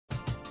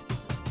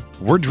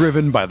We're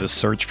driven by the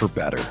search for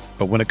better.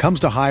 But when it comes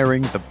to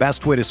hiring, the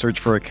best way to search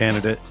for a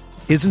candidate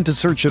isn't to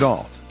search at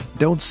all.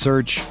 Don't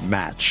search,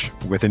 match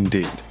with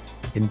Indeed.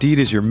 Indeed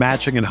is your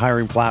matching and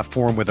hiring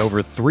platform with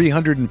over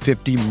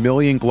 350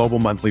 million global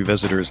monthly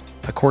visitors,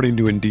 according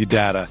to Indeed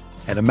data,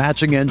 and a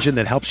matching engine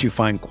that helps you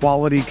find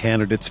quality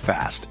candidates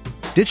fast.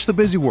 Ditch the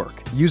busy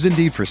work. Use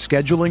Indeed for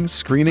scheduling,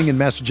 screening, and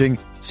messaging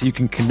so you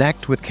can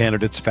connect with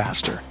candidates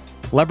faster.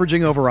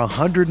 Leveraging over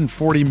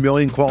 140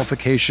 million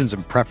qualifications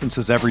and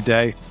preferences every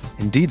day,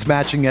 Indeed's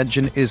matching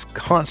engine is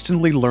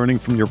constantly learning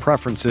from your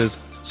preferences,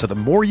 so the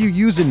more you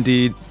use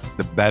Indeed,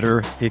 the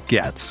better it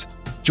gets.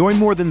 Join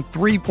more than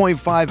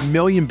 3.5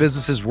 million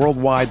businesses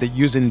worldwide that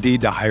use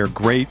Indeed to hire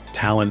great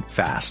talent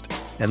fast.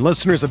 And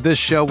listeners of this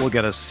show will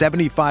get a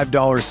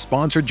 $75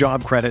 sponsored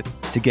job credit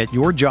to get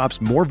your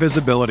jobs more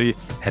visibility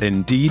at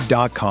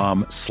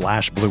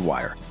Indeed.com/Blue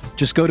Wire.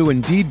 Just go to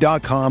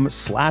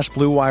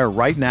Indeed.com/Blue Wire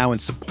right now and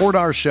support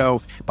our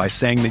show by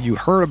saying that you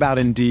heard about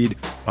Indeed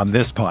on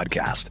this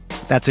podcast.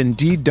 That's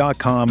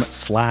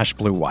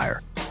Indeed.com/Blue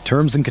Wire.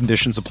 Terms and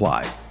conditions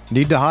apply.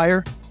 Need to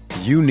hire?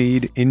 You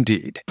need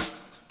Indeed.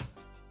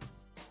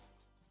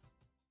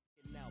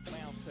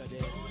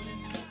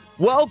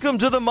 Welcome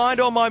to the Mind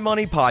on My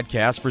Money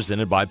podcast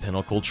presented by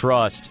Pinnacle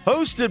Trust.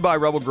 Hosted by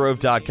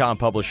RebelGrove.com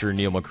publisher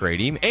Neil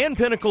McCready and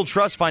Pinnacle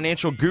Trust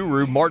financial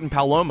guru Martin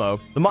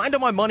Palomo, the Mind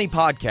on My Money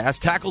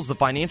podcast tackles the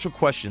financial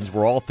questions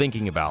we're all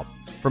thinking about.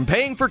 From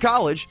paying for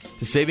college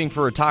to saving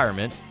for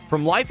retirement,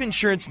 from life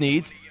insurance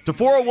needs to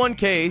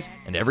 401ks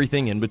and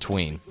everything in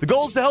between. The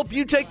goal is to help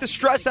you take the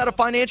stress out of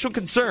financial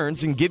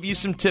concerns and give you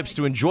some tips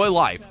to enjoy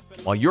life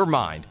while your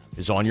mind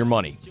is on your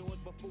money.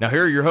 Now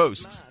here are your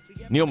hosts,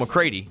 Neil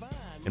McCready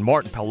and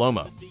Martin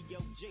Palomo.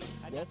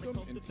 Welcome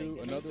into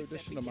another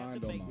edition of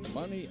Mind on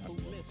My Money. I'm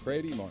Neil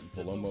McCready, Martin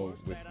Palomo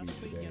with me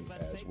today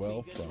as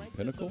well from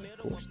Pinnacle. Of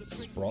course, this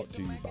is brought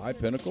to you by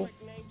Pinnacle.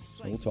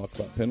 And we'll talk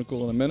about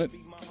Pinnacle in a minute.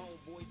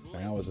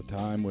 Now is a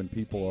time when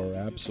people are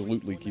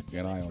absolutely keeping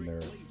an eye on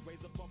their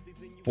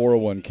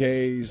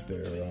 401ks,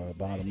 their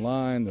bottom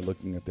line. They're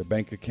looking at their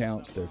bank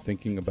accounts. They're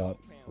thinking about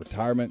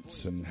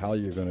retirements and how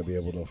you're going to be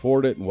able to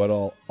afford it and what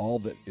all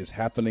that is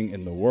happening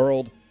in the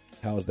world.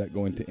 How is that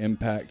going to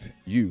impact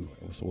you?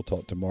 So we'll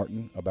talk to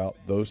Martin about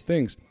those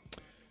things.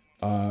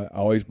 I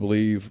always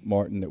believe,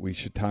 Martin, that we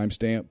should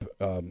timestamp.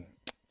 I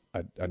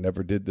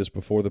never did this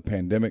before the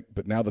pandemic,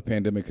 but now the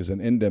pandemic is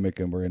an endemic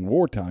and we're in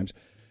war times.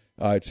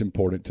 It's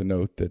important to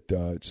note that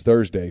it's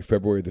Thursday,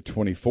 February the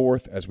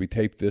 24th. As we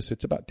tape this,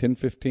 it's about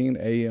 10:15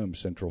 a.m.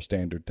 Central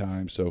Standard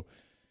Time. So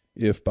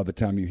if by the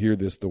time you hear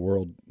this, the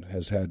world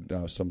has had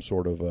some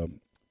sort of a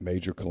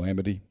major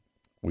calamity,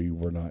 we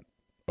were not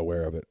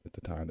aware of it at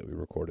the time that we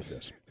recorded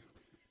this.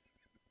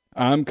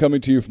 I'm coming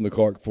to you from the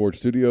Clark Ford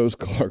Studios.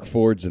 Clark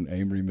Ford's in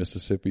Amory,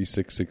 Mississippi,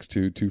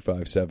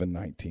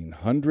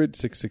 662-257-1900,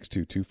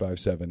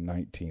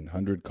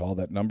 662-257-1900. Call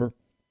that number.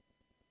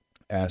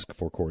 Ask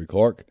for Corey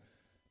Clark.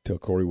 Tell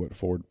Corey what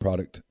Ford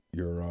product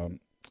you're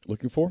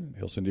looking for.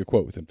 He'll send you a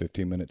quote within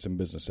 15 minutes in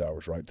business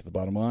hours, right to the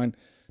bottom line.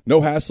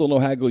 No hassle, no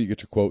haggle. You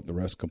get your quote. The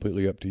rest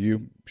completely up to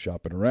you.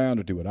 Shop it around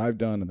or do what I've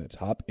done, and that's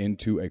hop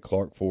into a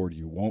Clark Ford.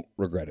 You won't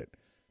regret it.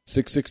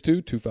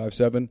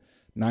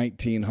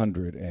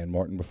 662-257-1900. And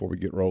Martin, before we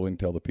get rolling,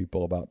 tell the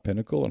people about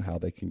Pinnacle and how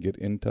they can get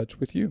in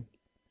touch with you.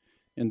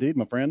 Indeed,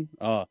 my friend.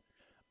 I'm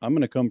going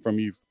to come from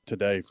you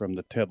today from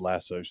the Ted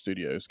Lasso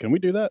studios. Can we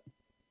do that?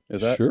 Is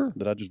that sure?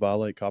 Did I just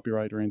violate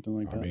copyright or anything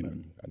like that? I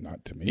mean,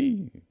 not to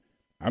me.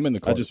 I'm in the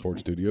Clark Ford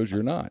studios.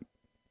 You're not.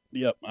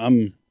 Yep,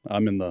 today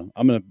I'm gonna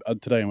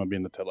be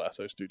in the Ted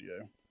Lasso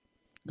studio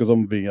because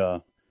I'm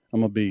gonna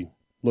be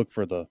look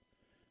for the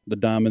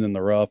diamond in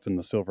the rough and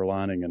the silver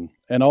lining,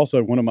 and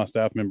also one of my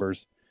staff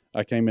members.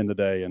 I came in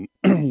today and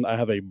I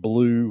have a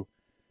blue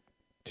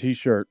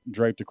T-shirt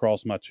draped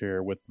across my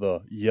chair with the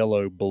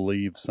yellow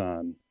Believe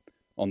sign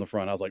on the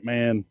front. I was like,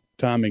 man,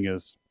 the timing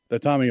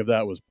of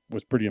that was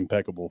pretty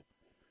impeccable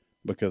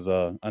because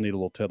I need a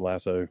little Ted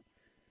Lasso,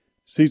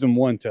 season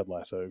 1 Ted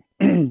Lasso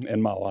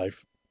in my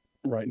life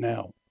right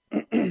now.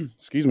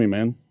 Excuse me,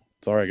 man.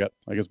 Sorry,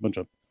 I guess a bunch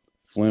of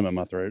phlegm in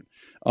my throat.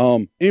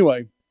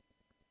 Anyway,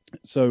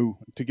 so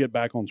to get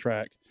back on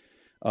track,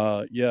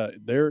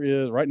 there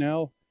is right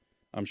now.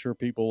 I'm sure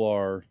people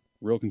are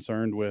real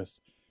concerned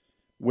with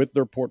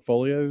their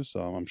portfolios.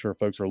 I'm sure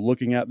folks are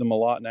looking at them a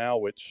lot now,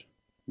 which,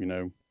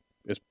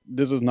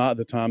 this is not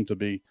the time to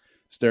be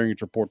staring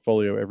at your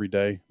portfolio every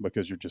day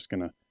because you're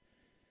going to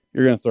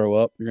throw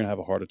up. You're going to have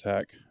a heart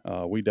attack.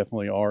 We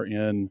definitely are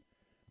in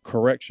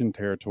correction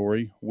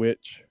territory,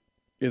 which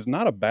is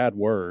not a bad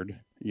word.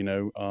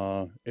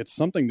 It's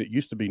something that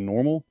used to be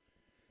normal.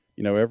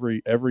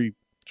 Every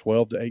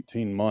 12 to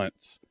 18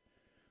 months,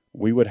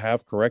 we would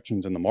have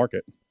corrections in the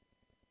market,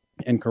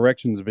 and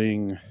corrections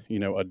being,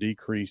 a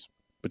decrease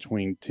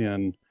between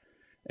 10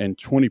 and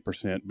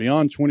 20%.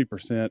 Beyond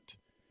 20%,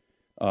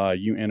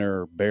 you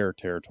enter bear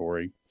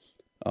territory.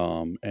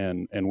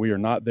 And we are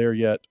not there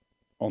yet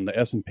on the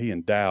S&P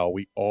and Dow.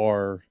 We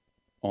are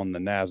on the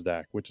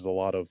NASDAQ, which is a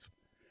lot of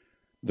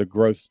the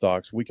growth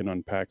stocks. We can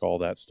unpack all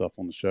that stuff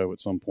on the show at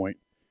some point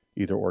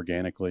either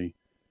organically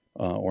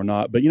or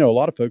not. But, a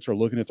lot of folks are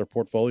looking at their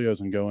portfolios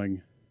and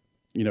going,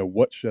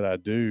 what should I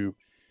do?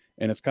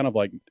 And it's kind of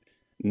like,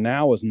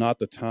 now is not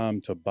the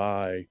time to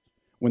buy.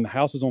 When the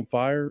house is on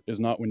fire is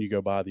not when you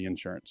go buy the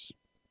insurance,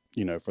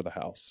 for the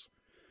house.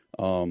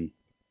 So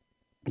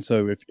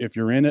if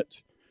you're in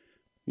it,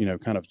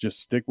 kind of just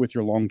stick with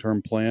your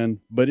long-term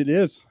plan. But it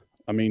is,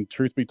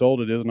 truth be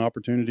told, it is an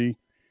opportunity.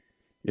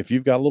 If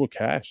you've got a little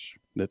cash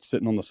that's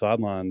sitting on the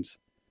sidelines,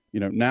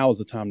 now is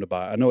the time to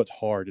buy. I know it's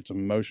hard. It's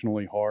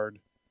emotionally hard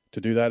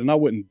to do that. And I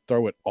wouldn't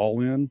throw it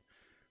all in.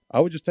 I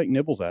would just take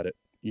nibbles at it,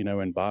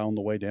 and buy on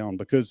the way down,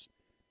 because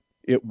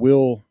it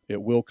will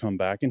come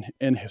back.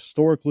 And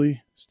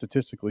historically,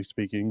 statistically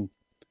speaking,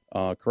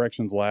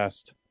 corrections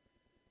last,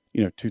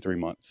 2-3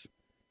 months.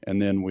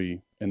 And then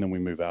we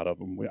move out of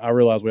them. I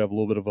realize we have a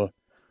little bit of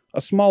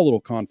a small little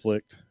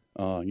conflict,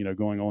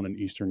 going on in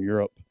Eastern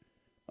Europe,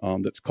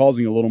 that's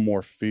causing a little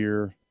more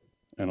fear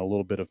and a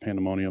little bit of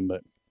pandemonium.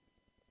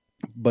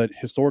 But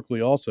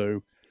historically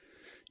also,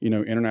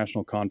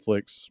 international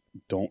conflicts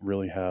don't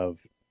really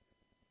have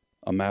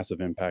a massive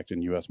impact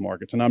in U.S.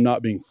 markets. And I'm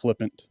not being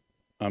flippant.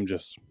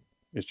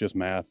 It's just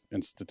math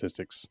and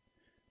statistics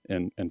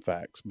and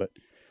facts. But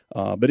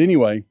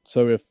anyway,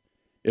 so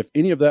if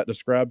any of that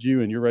describes you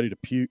and you're ready to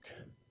puke,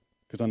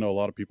 because I know a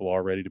lot of people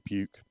are ready to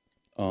puke,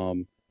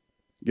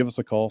 give us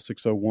a call,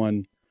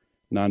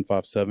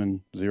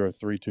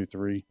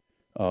 601-957-0323.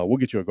 We'll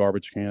get you a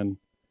garbage can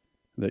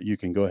that you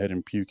can go ahead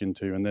and puke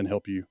into, and then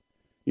help you,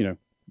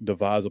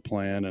 devise a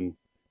plan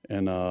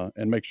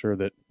and make sure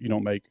that you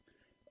don't make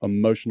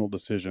emotional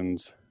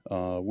decisions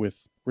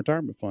with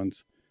retirement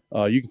funds.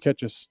 You can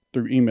catch us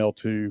through email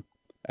too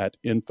at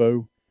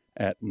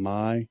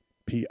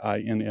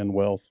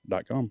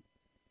info@mypinnwealth.com.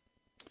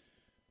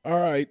 All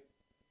right.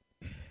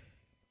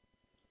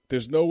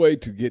 There's no way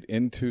to get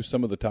into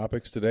some of the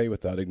topics today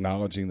without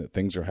acknowledging that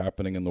things are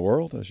happening in the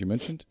world, as you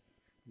mentioned.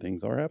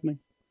 Things are happening.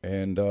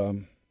 And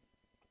so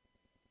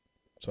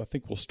I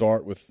think we'll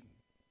start with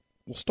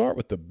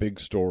the big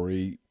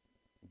story.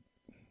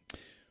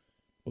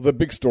 Well, the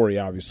big story,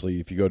 obviously,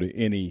 if you go to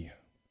any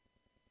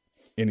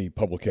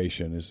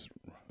publication, is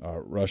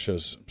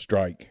Russia's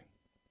strike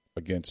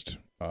against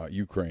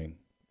Ukraine,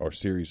 or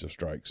series of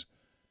strikes.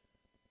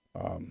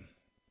 The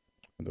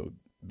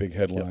big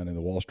headline in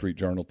the Wall Street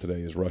Journal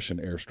today is Russian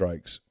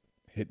airstrikes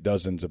hit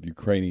dozens of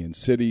Ukrainian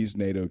cities.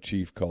 NATO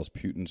chief calls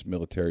Putin's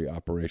military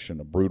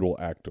operation a brutal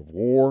act of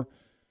war.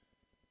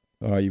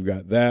 You've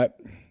got that.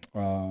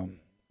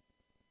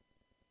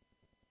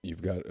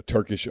 You've got a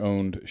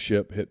Turkish-owned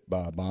ship hit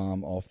by a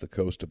bomb off the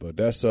coast of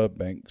Odessa.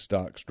 Bank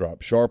stocks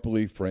drop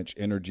sharply. French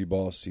energy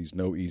boss sees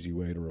no easy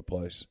way to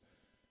replace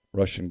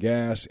Russian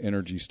gas.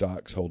 Energy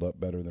stocks hold up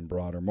better than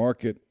broader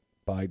market.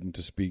 Biden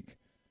to speak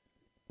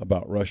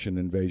about Russian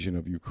invasion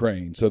of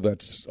Ukraine. So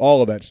that's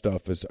all of that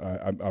stuff.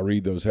 I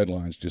read those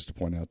headlines just to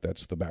point out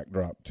that's the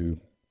backdrop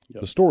to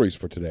the stories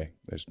for today.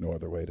 There's no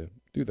other way to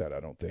do that, I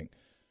don't think.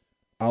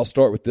 I'll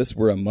start with this.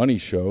 We're a money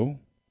show.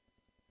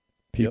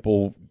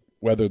 People,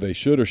 whether they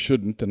should or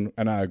shouldn't, and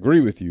I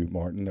agree with you,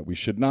 Martin, that we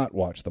should not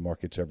watch the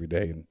markets every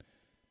day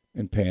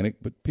and panic,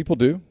 but people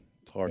do.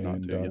 It's hard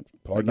not to.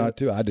 Hard not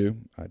to. I do.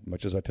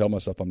 Much as I tell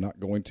myself I'm not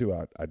going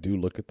to, I do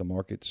look at the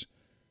markets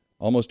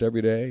almost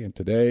every day. And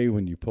today,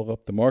 when you pull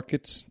up the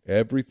markets,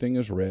 everything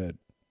is red.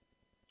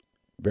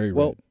 Very red.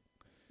 Well,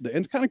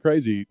 it's kind of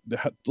crazy.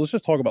 Let's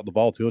just talk about the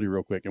volatility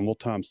real quick, and we'll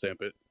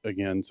timestamp it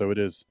again. So it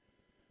is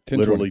 10,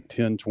 literally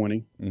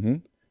 10:20. Mm-hmm.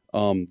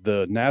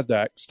 The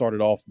NASDAQ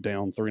started off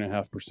down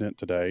 3.5%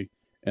 today,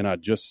 and I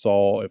just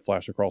saw it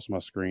flash across my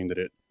screen that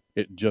it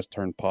just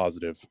turned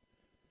positive,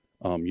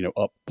 up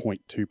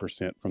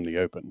 0.2% from the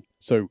open.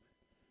 So,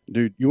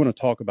 dude, you want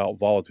to talk about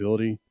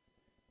volatility?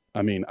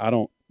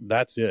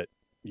 That's it.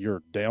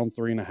 You're down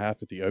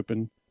 3.5 at the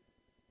open,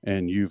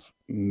 and you've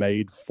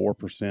made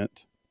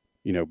 4%,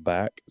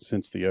 back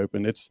since the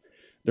open.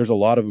 There's a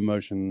lot of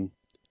emotion,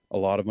 a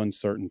lot of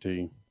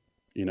uncertainty,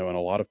 and a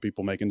lot of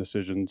people making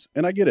decisions.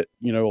 And I get it.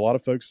 A lot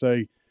of folks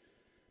say,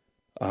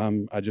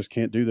 I just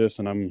can't do this,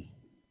 and I'm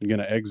going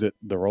to exit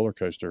the roller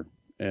coaster.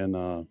 And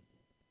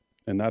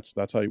that's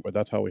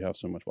how we have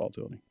so much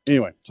volatility.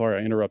 Anyway,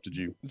 sorry I interrupted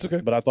you. It's okay.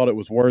 But I thought it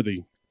was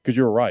worthy, because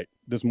you were right.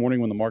 This morning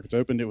when the markets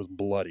opened, it was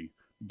bloody.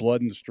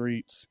 Blood in the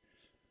streets,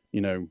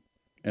 and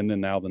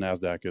then now the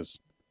NASDAQ is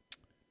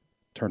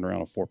turned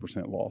around a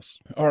 4%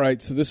 loss. All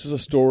right, so this is a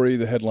story.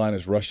 The headline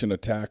is Russian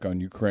attack on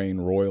Ukraine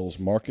roils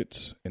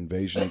markets.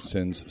 Invasion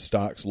sends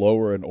stocks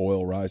lower and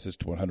oil rises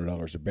to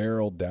 $100 a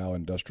barrel. Dow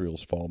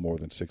Industrials fall more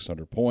than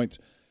 600 points.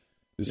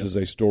 This is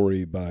a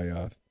story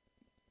by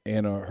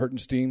Anna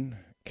Hertenstein,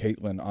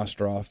 Caitlin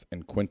Ostroff,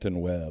 and Quentin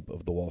Webb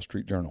of the Wall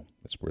Street Journal.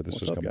 That's where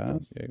this is coming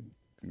from. Yeah,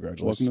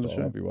 congratulations to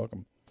all of you.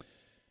 Welcome.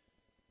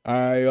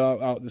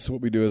 This is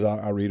what we do is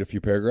I'll read a few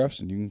paragraphs,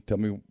 and you can tell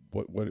me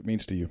what it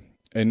means to you.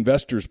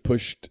 Investors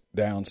pushed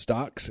down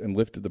stocks and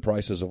lifted the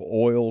prices of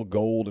oil,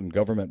 gold, and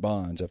government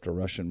bonds after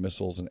Russian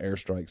missiles and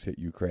airstrikes hit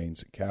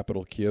Ukraine's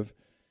capital, Kyiv,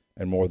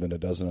 and more than a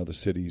dozen other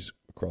cities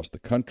across the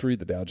country.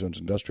 The Dow Jones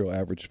Industrial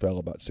Average fell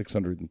about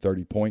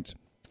 630 points,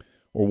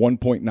 or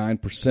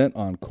 1.9%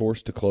 on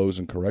course to close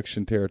in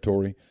correction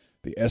territory.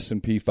 The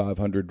S&P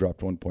 500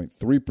 dropped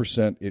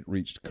 1.3%. It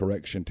reached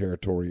correction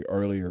territory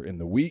earlier in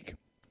the week.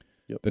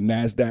 Yep. The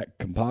NASDAQ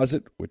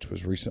Composite, which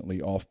was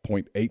recently off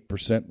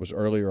 0.8%, was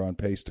earlier on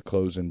pace to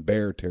close in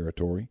bear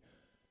territory.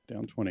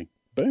 Down 20.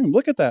 Boom.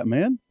 Look at that,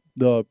 man.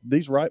 My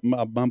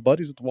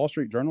buddies at the Wall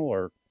Street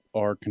Journal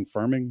are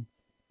confirming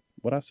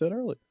what I said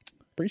earlier.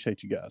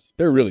 Appreciate you guys.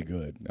 They're really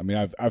good. I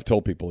mean, I've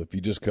told people if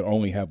you just could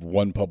only have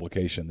one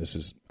publication,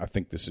 I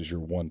think this is your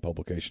one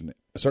publication,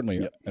 certainly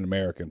an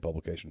American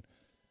publication.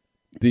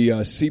 The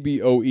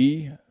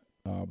CBOE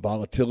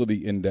volatility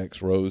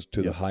index rose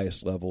to the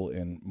highest level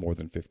in more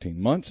than 15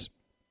 months.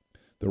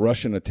 The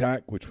Russian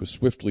attack, which was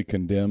swiftly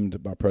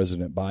condemned by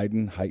President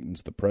Biden,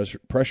 heightens the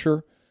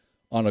pressure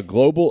on a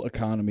global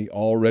economy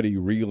already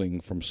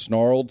reeling from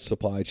snarled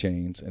supply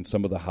chains and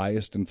some of the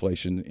highest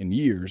inflation in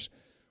years,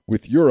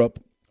 with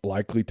Europe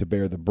likely to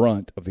bear the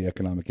brunt of the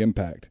economic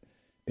impact.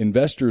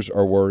 Investors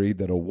are worried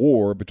that a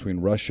war between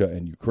Russia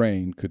and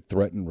Ukraine could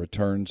threaten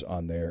returns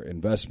on their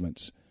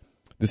investments.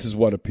 This is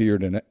what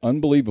appeared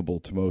unbelievable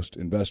to most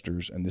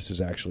investors, and this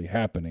is actually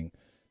happening,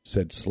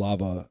 said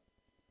Slava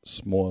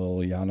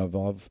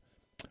Smolyanov,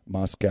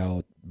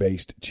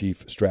 Moscow-based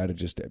chief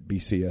strategist at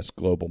BCS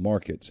Global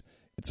Markets.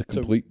 It's a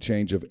complete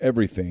change of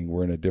everything.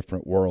 We're in a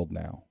different world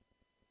now.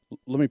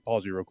 Let me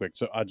pause you real quick.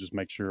 So I just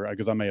make sure,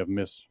 because I may have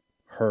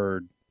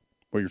misheard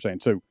what you're saying.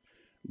 So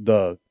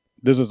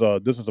this is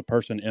a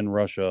person in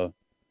Russia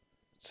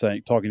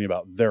talking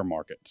about their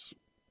markets,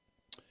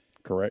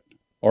 correct?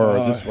 Or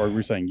are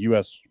we saying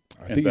U.S.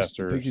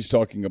 investors? I think he's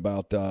talking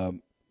about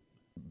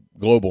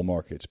global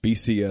markets,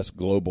 BCS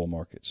Global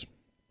Markets.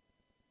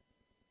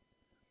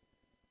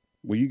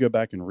 Will you go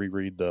back and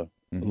reread the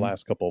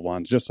last couple of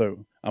lines, just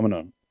so I'm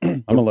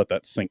gonna let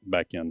that sink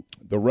back in.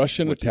 The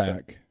Russian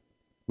attack,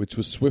 which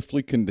was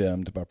swiftly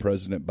condemned by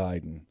President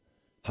Biden,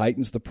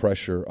 heightens the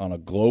pressure on a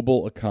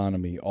global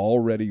economy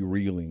already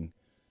reeling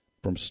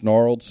from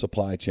snarled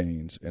supply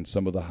chains and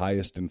some of the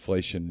highest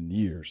inflation in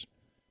years,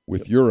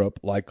 with Europe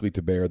likely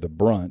to bear the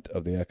brunt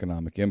of the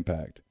economic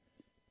impact.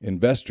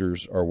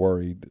 Investors are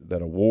worried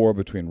that a war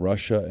between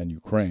Russia and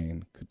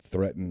Ukraine could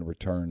threaten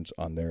returns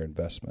on their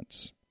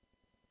investments.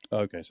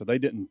 Okay, so they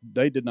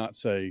did not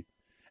say,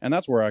 and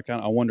that's where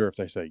I wonder if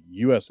they say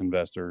U.S.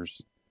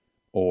 investors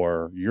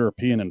or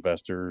European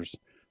investors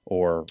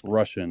or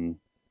Russian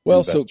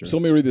investors. So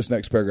let me read this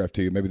next paragraph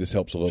to you. Maybe this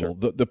helps a little.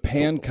 Sure. The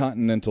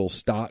pan-continental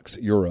stocks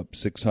Europe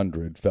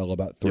 600 fell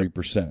about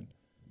 3%. Yep.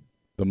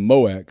 The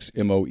MOEX,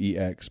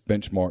 M-O-E-X,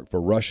 benchmark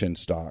for Russian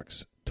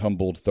stocks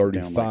tumbled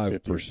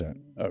 35%.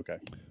 Okay.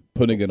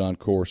 Putting it on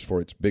course for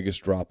its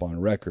biggest drop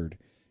on record.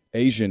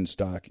 Asian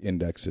stock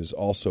indexes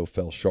also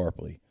fell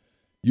sharply.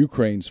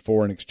 Ukraine's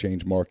foreign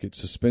exchange market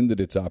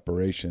suspended its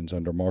operations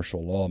under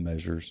martial law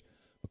measures,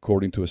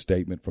 according to a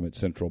statement from its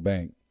central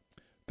bank.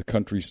 The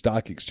country's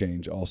stock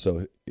exchange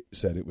also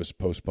said it was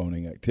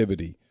postponing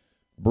activity.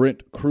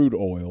 Brent crude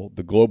oil,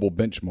 the global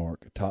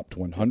benchmark, topped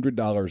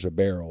 $100 a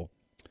barrel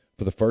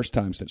for the first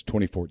time since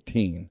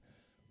 2014,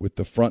 with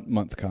the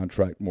front-month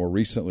contract more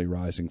recently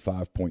rising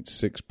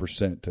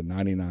 5.6% to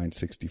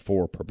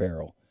 $99.64 per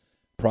barrel.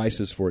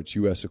 Prices for its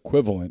U.S.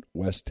 equivalent,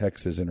 West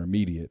Texas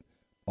Intermediate,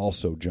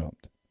 also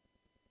jumped.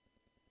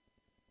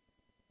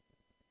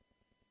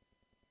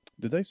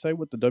 Did they say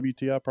what the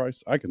WTI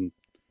price? I can.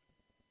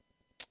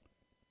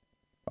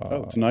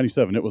 It's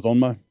 97. It was on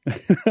my.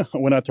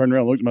 When I turned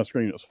around and looked at my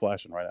screen, it was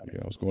flashing right at me.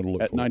 Yeah, I was going to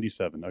look at for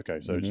 97. Okay,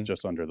 so it's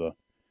just under the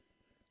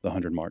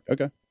 100 mark.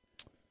 Okay.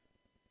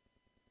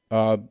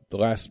 The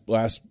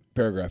last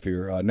paragraph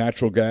here.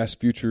 Natural gas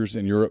futures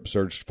in Europe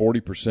surged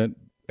 40%,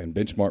 and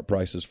benchmark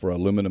prices for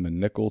aluminum and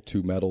nickel,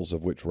 two metals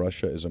of which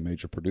Russia is a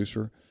major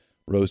producer,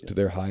 rose to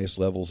their highest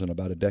levels in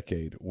about a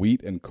decade.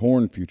 Wheat and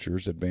corn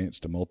futures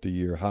advanced to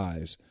multi-year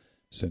highs,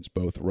 since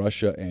both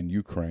Russia and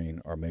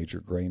Ukraine are major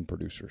grain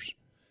producers.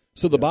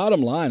 So the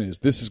bottom line is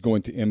this is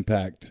going to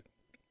impact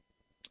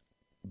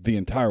the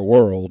entire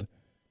world.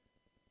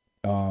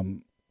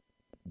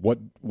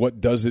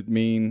 What does it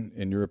mean,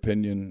 in your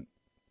opinion,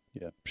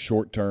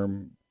 short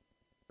term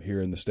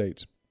here in the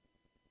States?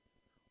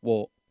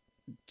 Well,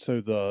 so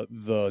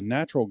the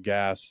natural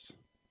gas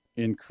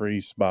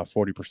increase by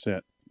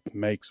 40%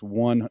 makes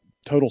one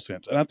total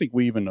sense. And I think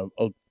we even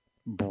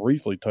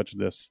briefly touched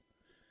this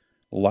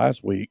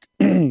last week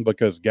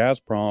because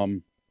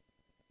Gazprom,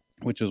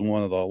 which is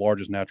one of the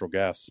largest natural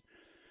gas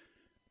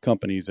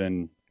companies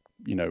in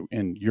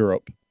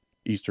Europe,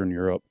 Eastern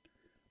Europe,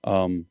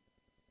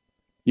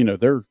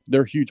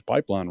 their huge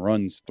pipeline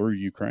runs through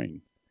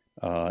Ukraine.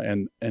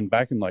 And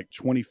back in like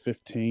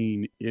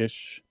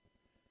 2015-ish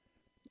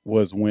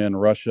was when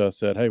Russia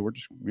said, "Hey, we're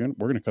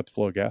going to cut the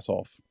flow of gas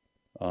off,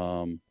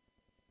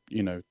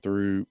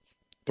 through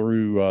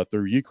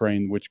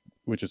Ukraine,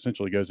 which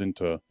essentially goes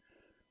into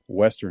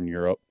Western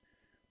Europe,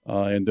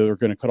 and they're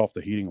going to cut off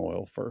the heating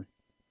oil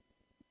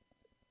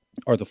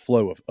or the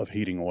flow of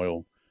heating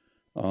oil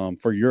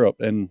for Europe."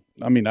 And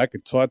I mean, I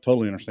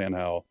totally understand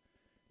how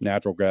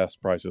natural gas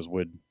prices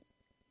would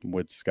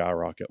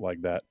skyrocket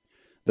like that.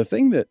 The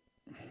thing that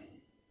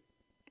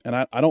and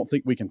I don't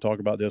think we can talk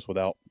about this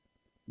without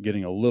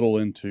getting a little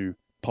into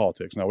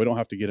politics. Now, we don't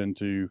have to get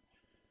into,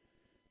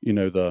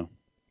 the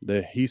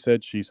he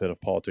said, she said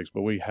of politics,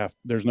 but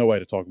there's no way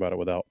to talk about it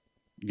without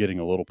getting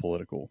a little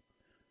political,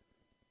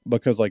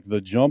 because like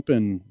the jump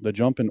in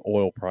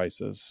oil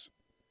prices,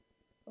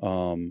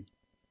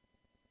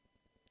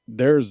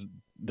 there's,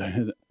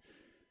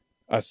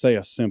 I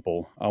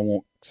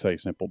won't say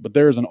simple, but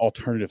there's an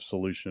alternative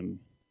solution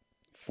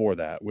for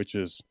that, which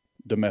is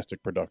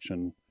domestic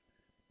production,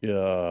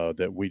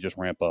 that we just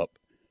ramp up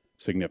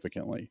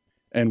significantly.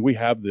 And we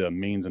have the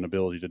means and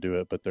ability to do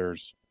it, but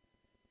there's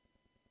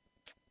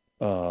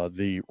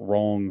the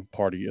wrong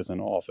party is in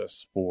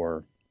office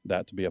for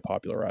that to be a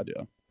popular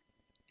idea,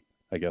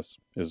 I guess,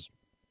 is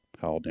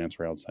how I'll dance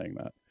around saying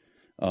that.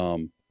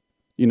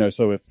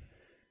 So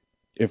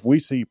if we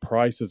see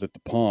prices at the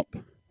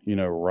pump,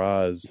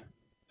 rise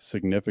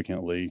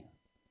significantly,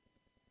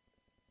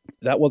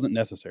 that wasn't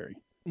necessary.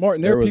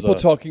 Martin, there are people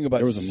talking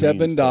about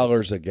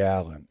 $7 a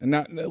gallon.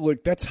 And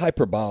look, that's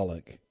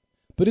hyperbolic.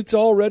 But it's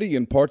already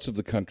in parts of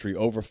the country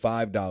over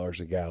 $5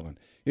 a gallon.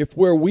 If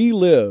where we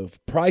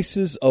live,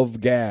 prices of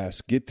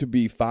gas get to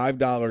be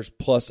 $5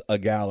 plus a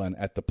gallon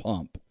at the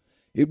pump,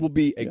 it will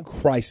be a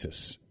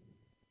crisis.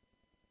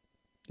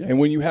 Yeah. And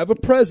when you have a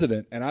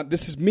president, and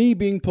this is me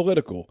being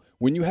political,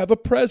 when you have a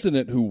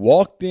president who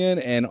walked in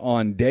and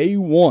on day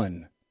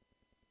one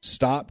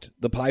stopped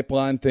the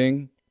pipeline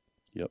thing,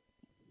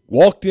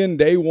 walked in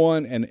day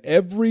one, and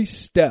every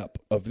step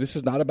of this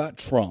is not about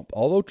Trump.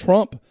 Although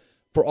Trump,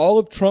 for all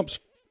of Trump's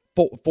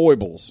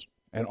foibles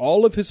and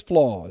all of his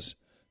flaws,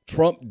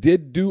 Trump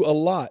did do a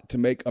lot to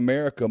make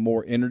America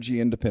more energy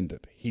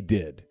independent. He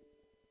did.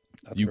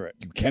 That's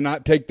correct. You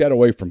cannot take that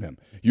away from him.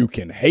 You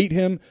can hate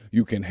him.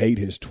 You can hate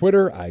his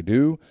Twitter. I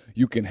do.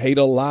 You can hate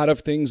a lot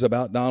of things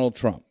about Donald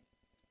Trump,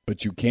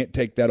 but you can't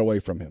take that away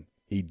from him.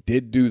 He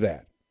did do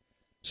that.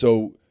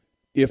 So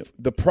if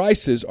the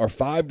prices are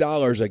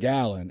 $5 a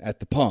gallon at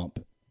the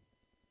pump,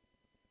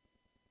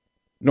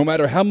 no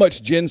matter how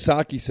much Jen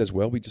Psaki says,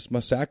 well, we just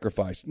must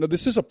sacrifice. No,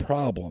 this is a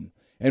problem.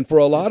 And for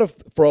a lot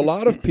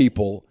of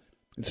people,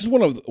 this is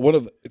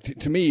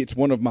to me, it's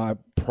one of my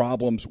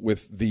problems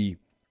with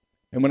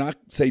and when I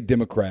say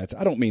Democrats,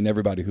 I don't mean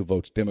everybody who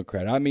votes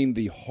Democrat. I mean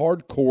the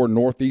hardcore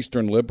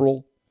Northeastern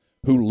liberal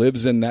who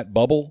lives in that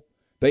bubble.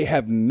 They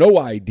have no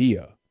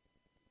idea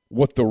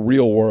what the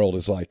real world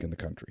is like in the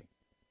country.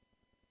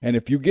 And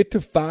if you get to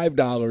 $5,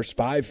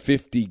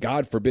 $5.50,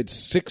 God forbid,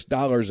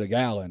 $6 a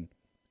gallon,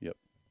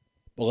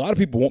 a lot of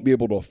people won't be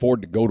able to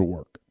afford to go to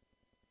work.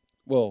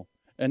 Well,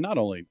 and not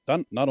only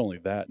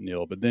that,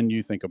 Neil, but then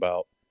you think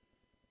about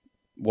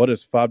what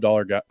does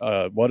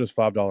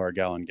 $5 a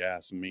gallon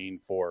gas mean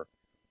for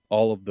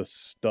all of the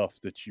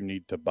stuff that you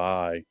need to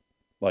buy,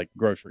 like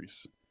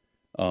groceries.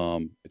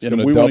 It's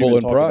going to double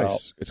in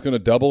price. It's going to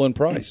double in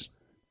price,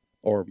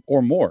 or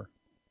more.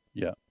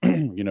 Yeah,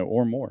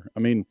 or more. I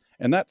mean,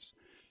 and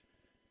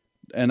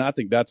I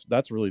think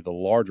that's really the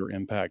larger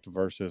impact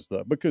versus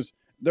because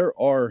there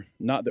are,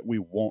 not that we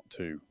want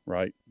to,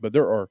 right, but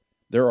there are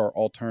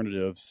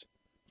alternatives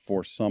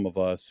for some of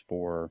us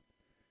for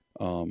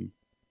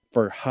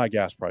high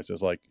gas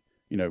prices. Like,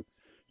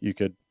 you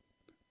could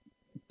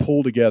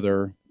pull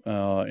together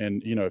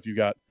and if you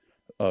got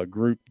a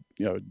group,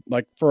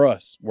 like for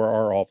us, where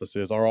our office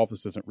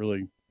isn't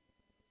really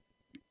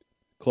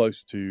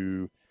close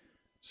to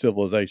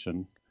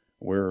civilization.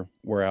 We're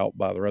out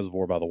by the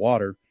reservoir, by the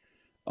water.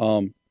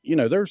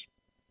 There's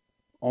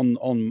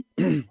on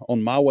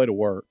my way to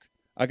work,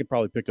 I could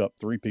probably pick up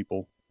 3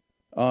 people.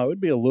 It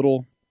would be a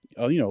little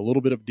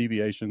bit of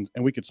deviations,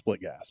 and we could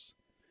split gas.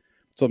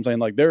 So I'm saying,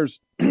 like, there's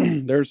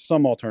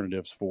some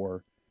alternatives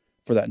for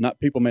that. Not,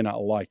 people may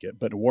not like it,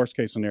 but worst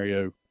case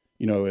scenario,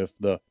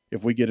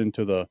 if we get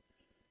into the,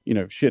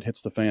 shit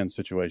hits the fan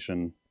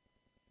situation,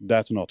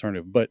 that's an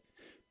alternative. But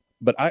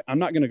I'm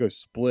not going to go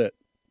split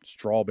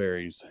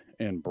strawberries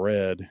and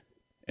bread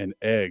and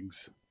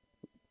eggs,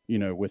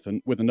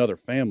 with another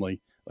family.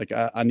 Like,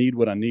 I need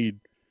what I need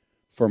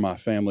for my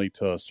family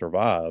to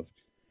survive,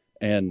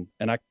 and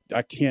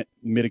I can't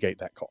mitigate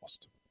that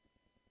cost.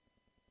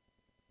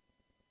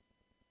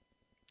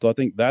 So I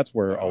think that's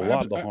where a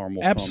lot of the harm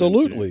will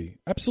absolutely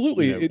come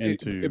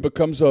into, it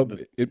becomes a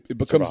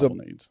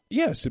needs.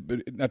 Yes,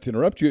 not to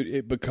interrupt you,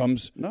 it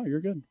becomes, no,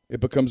 you're good. It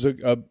becomes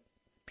a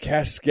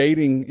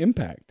cascading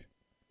impact.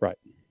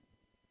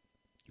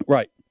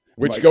 Right.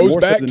 Which goes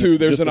back to,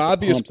 there's an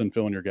obvious pumps and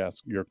filling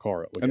your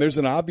car up. And there's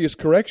an obvious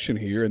correction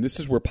here, and this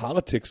is where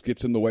politics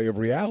gets in the way of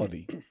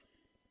reality.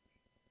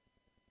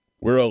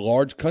 We're a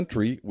large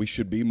country. We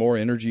should be more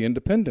energy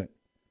independent.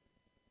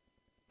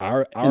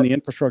 And the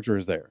infrastructure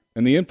is there.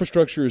 And the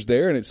infrastructure is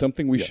there, and it's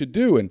something we should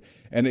do. And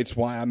it's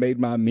why I made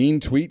my mean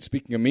tweet.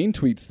 Speaking of mean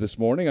tweets this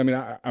morning, I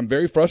mean, I'm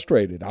very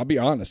frustrated. I'll be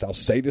honest. I'll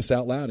say this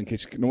out loud in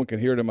case no one can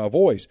hear it in my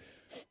voice.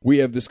 We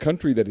have this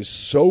country that is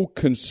so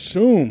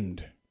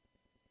consumed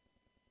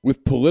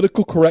with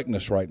political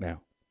correctness right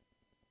now,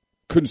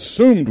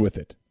 consumed with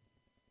it,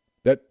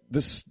 that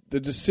the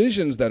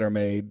decisions that are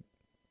made,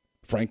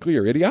 frankly,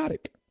 are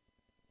idiotic.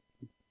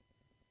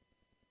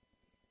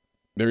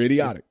 They're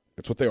idiotic.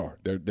 That's what they are.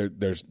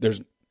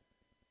 There's.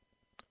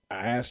 I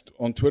asked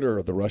on Twitter,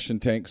 are the Russian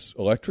tanks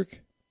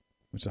electric?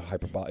 It's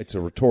a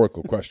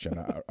rhetorical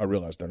question. I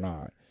realize they're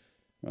not.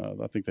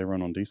 I think they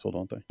run on diesel,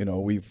 don't they? You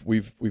know,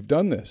 we've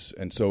done this,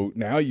 and so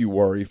now you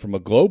worry from a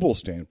global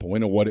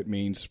standpoint of what it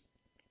means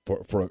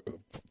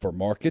for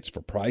markets,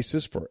 for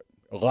prices, for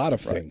a lot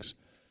of things.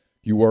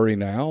 You worry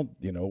now.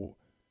 You know,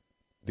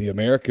 the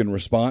American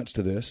response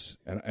to this.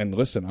 And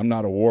listen, I'm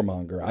not a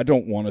warmonger. I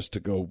don't want us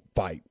to go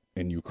fight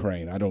in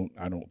Ukraine. I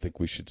don't think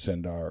we should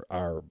send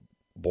our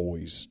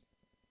boys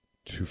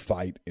to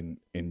fight in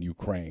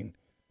Ukraine.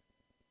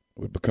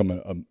 It would become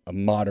a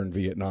modern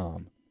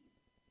Vietnam.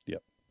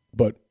 Yep.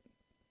 But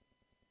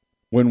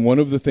when one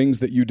of the things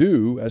that you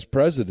do as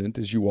president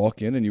is you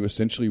walk in and you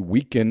essentially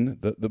weaken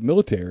the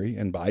military,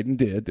 and Biden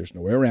did, there's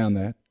no way around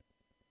that.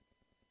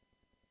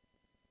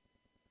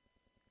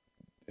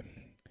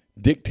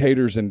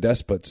 Dictators and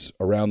despots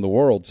around the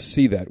world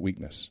see that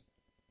weakness.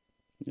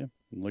 Yeah,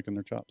 licking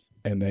their chops.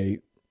 And they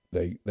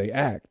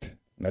act.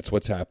 And that's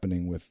what's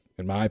happening with,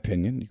 in my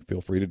opinion, you can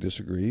feel free to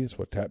disagree, it's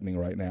what's happening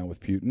right now with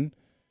Putin.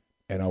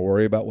 And I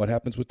worry about what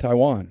happens with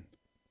Taiwan.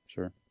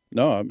 Sure.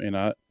 No, I mean,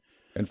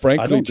 and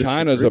frankly,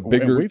 China's a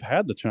bigger. And we've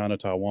had the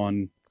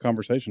China-Taiwan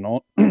conversation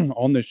on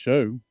on this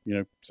show,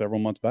 several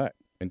months back.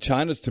 And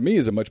China's, to me,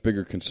 is a much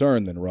bigger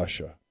concern than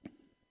Russia.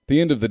 At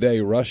the end of the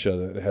day,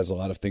 Russia has a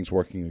lot of things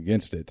working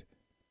against it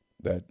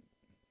that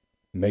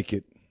make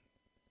it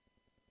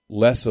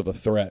less of a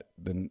threat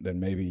than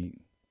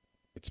maybe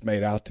it's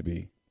made out to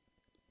be.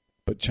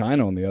 But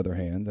China, on the other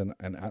hand,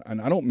 and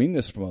I don't mean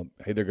this from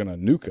hey, they're going to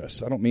nuke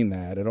us. I don't mean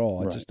that at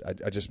all.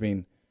 Right. I just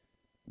mean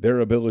their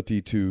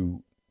ability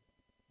to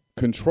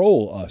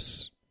control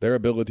us, their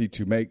ability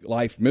to make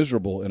life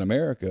miserable in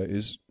America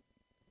it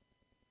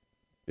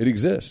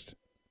exists.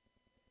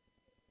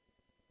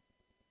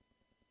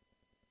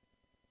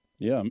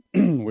 Yeah,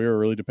 we are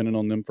really dependent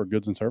on them for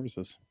goods and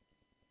services.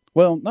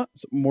 Well, not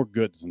more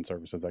goods and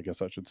services, I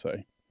guess I should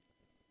say.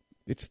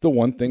 It's the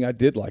one thing I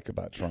did like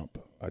about Trump.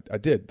 I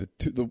did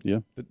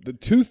the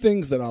two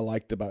things that I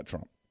liked about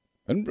Trump,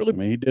 and really, I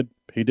mean,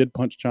 he did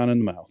punch China in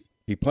the mouth.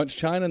 He punched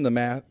China in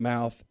the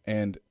mouth,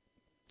 and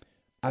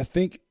I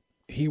think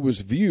he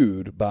was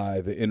viewed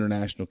by the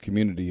international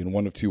community in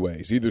one of two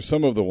ways. Either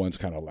some of the ones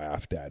kind of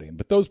laughed at him,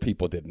 but those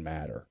people didn't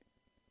matter,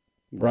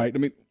 right? I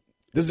mean,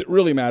 does it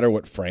really matter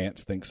what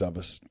France thinks of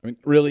us? I mean,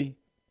 really?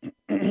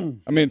 I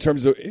mean, in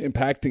terms of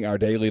impacting our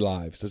daily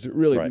lives, does it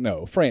really? Right.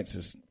 No, France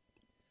is.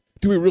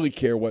 Do we really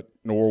care what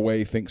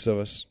Norway thinks of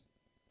us?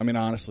 I mean,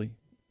 honestly.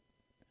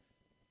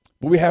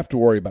 But we have to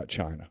worry about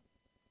China.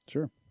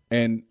 Sure.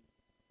 And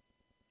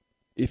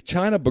if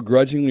China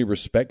begrudgingly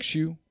respects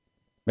you,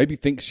 maybe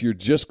thinks you're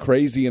just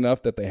crazy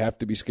enough that they have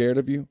to be scared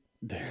of you.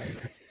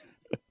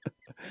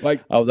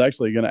 Like, I was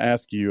actually going to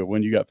ask you,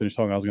 when you got finished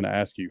talking, I was going to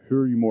ask you, who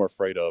are you more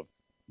afraid of,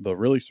 the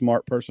really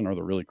smart person or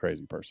the really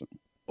crazy person?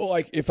 Well,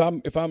 like if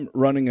I'm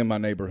running in my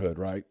neighborhood,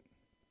 right,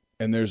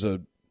 and there's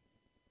a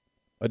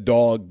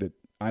dog that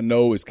I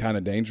know is kind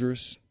of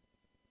dangerous,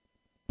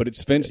 but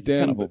it's fenced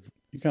in.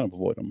 You kind of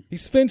avoid him.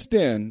 He's fenced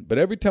in, but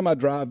every time I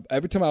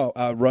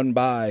run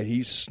by,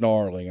 he's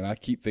snarling, and I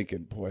keep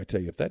thinking, boy, I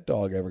tell you, if that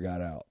dog ever got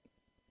out,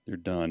 you're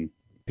done.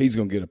 He's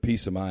going to get a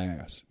piece of my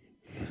ass.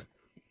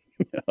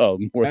 Oh,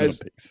 more than a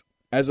piece.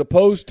 As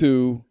opposed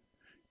to,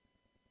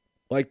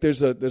 like,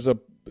 there's a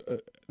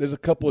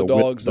couple of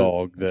dogs.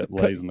 That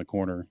lays in the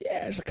corner.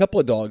 Yeah, there's a couple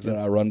of dogs that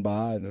I run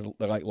by, and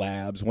they're like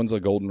labs. One's a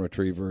golden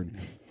retriever, and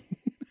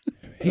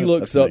he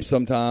looks up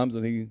sometimes,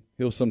 and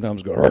he'll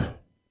sometimes go, and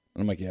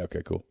I'm like, yeah,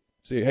 okay, cool.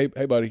 See, hey,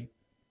 buddy.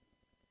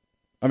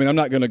 I mean, I'm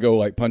not going to go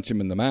like punch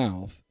him in the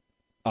mouth,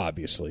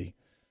 obviously,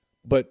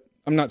 but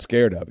I'm not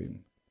scared of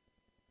him.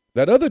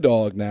 That other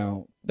dog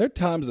now, there are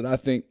times that I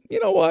think, you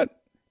know what?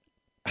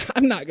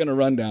 I'm not going to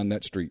run down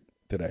that street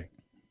today.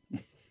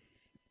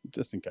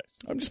 Just in case.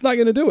 I'm just not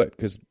going to do it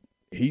because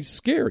he's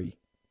scary.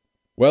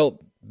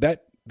 Well,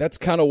 that's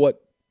kind of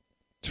what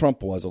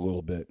Trump was a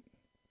little bit.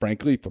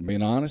 Frankly, if I'm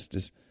being honest,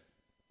 is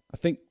I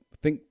think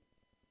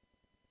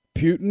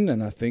Putin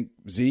and I think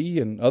Z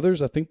and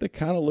others, I think they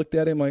kind of looked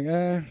at him like,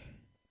 I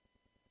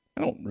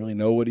don't really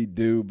know what he'd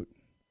do, but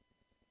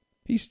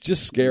he's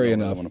just scary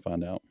enough. I want to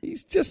find out.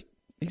 He's just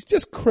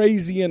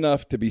crazy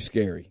enough to be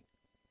scary.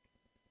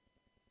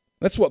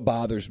 That's what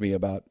bothers me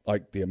about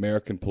like the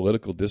American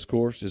political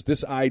discourse is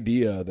this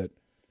idea that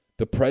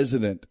the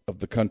president of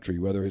the country,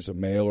 whether he's a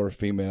male or a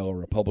female or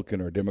Republican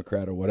or a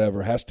Democrat or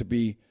whatever, has to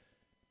be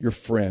your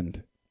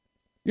friend.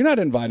 You're not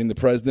inviting the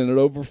president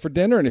over for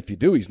dinner, and if you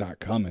do, he's not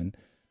coming.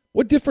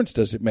 What difference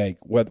does it make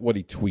what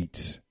he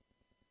tweets?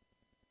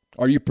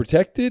 Are you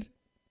protected?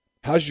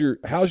 How's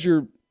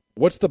your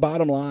what's the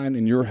bottom line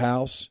in your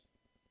house?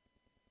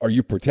 Are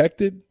you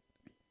protected?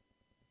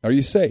 Are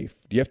you safe?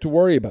 Do you have to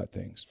worry about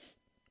things?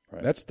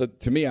 Right. That's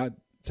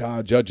how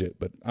I judge it.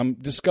 But I'm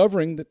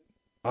discovering that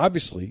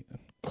obviously,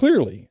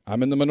 clearly,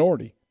 I'm in the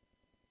minority.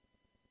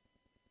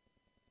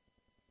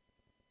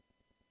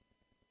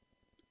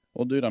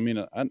 Well, dude, I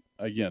mean,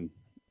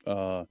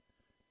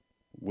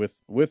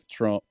 with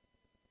Trump,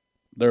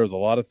 there was a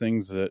lot of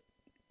things that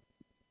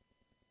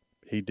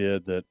he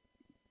did that,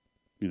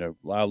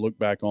 I look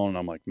back on and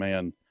I'm like,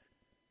 man,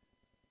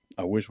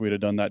 I wish we'd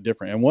have done that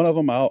different. And one of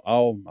them,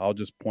 I'll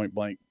just point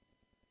blank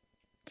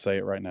say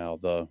it right now: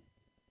 the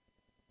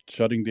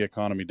shutting the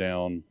economy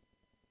down.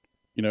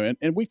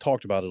 And we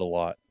talked about it a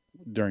lot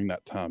during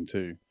that time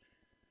too.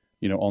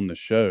 On the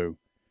show,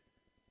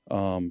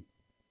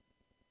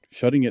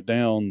 shutting it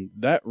down,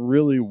 that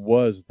really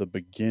was the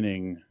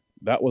beginning.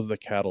 That was the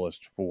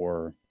catalyst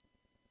for,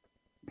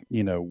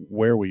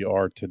 where we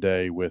are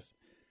today with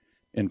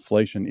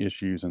inflation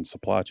issues and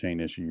supply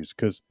chain issues.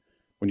 Because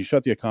when you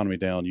shut the economy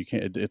down,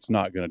 it's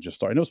not going to just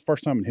start. And it was the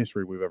first time in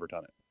history we've ever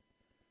done it.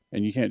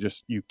 And you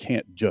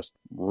can't just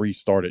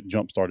restart it,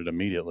 jumpstart it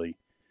immediately.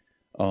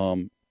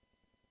 And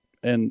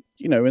then,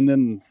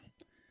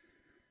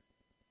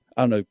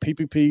 I don't know,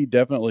 PPP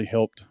definitely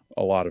helped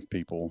a lot of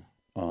people,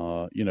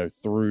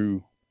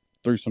 through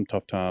some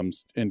tough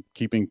times and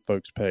keeping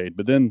folks paid.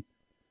 But then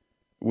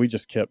we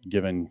just kept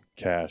giving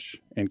cash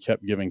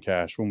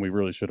when we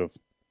really should have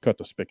cut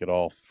the spigot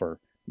off for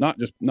not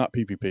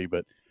PPP,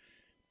 but,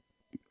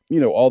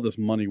 all this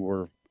money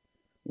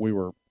we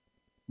were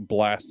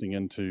blasting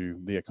into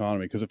the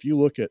economy. Because if you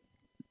look at,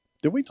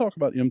 did we talk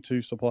about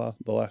M2 supply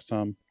the last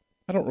time?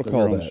 I don't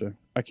recall that.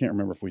 I can't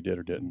remember if we did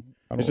or didn't.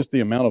 It's just the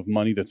amount of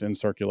money that's in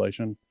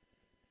circulation.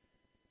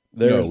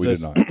 We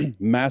did not.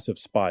 Massive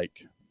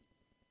spike,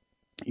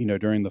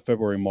 during the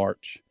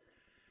February-March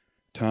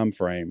time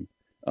frame.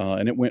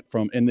 And it went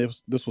from, and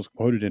this was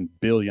quoted in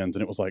billions,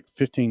 and it was like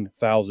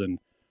 15,000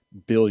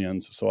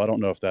 billions. So I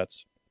don't know if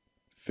that's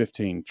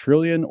 15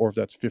 trillion or if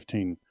that's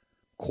 15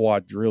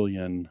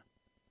 quadrillion.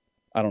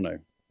 I don't know.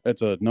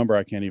 It's a number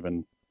I can't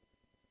even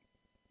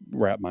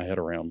wrap my head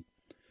around.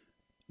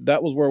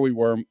 That was where we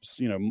were,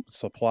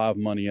 supply of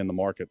money in the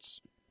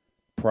markets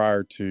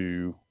prior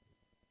to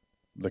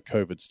the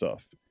COVID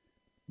stuff.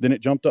 Then it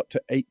jumped up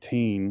to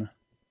 18,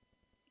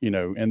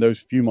 in those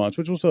few months,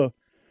 which was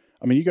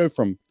you go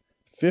from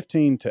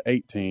 15 to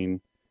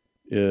 18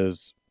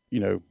 is,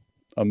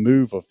 a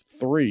move of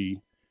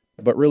 3,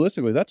 but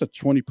realistically that's a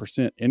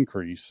 20%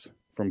 increase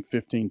from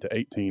 15 to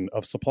 18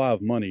 of supply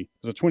of money.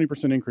 There's a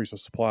 20% increase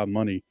of supply of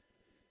money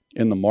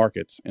in the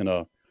markets in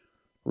a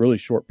really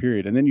short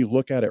period. And then you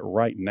look at it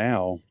right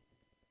now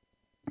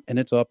and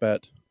it's up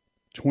at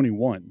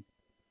 21.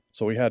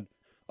 So we had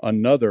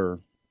another,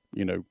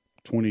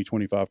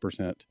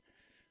 20-25%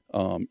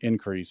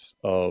 increase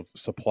of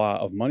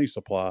money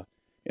supply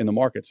in the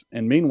markets.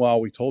 And meanwhile,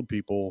 we told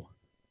people,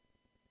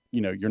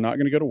 you're not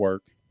going to go to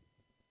work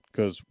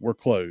because we're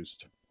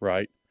closed,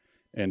 right?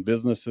 And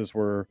businesses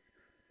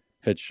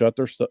had shut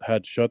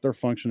their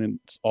functions,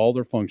 all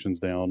their functions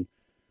down.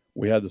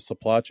 We had the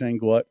supply chain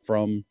glut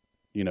from,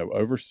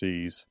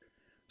 overseas.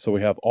 So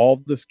we have all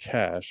of this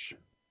cash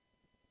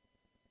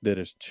that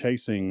is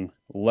chasing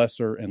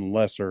lesser and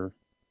lesser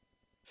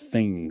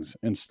things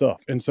and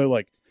stuff. And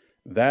so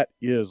that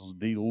is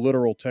the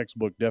literal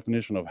textbook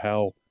definition of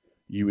how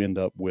you end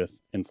up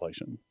with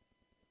inflation.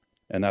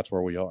 And that's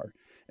where we are.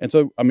 And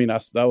so,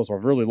 that was a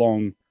really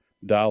long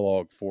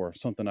dialogue for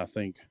something I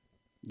think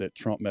that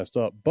Trump messed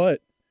up.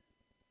 But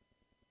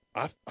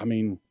I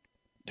didn't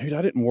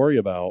worry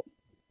about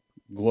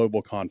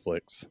global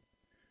conflicts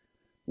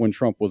when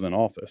Trump was in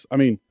office.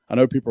 I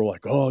know people are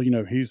like, oh,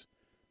 he's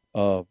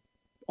on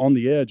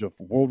the edge of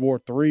World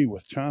War III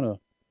with China.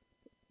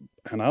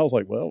 And I was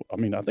like, well,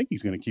 I think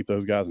he's going to keep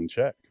those guys in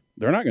check.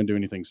 They're not going to do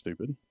anything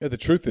stupid. Yeah, the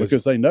truth is,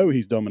 because they know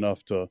he's dumb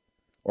enough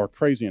or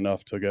crazy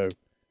enough to go,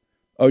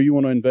 oh, you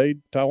want to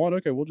invade Taiwan?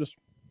 Okay, we'll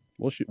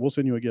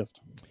send you a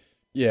gift.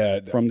 Yeah,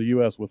 from the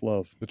U.S. with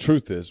love. The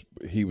truth is,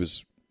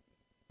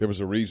 there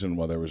was a reason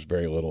why there was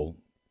very little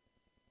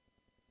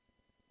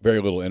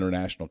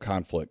international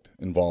conflict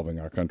involving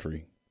our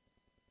country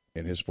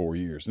in his 4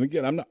 years. And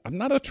again, I'm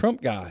not a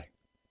Trump guy.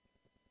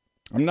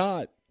 I'm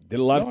not. Did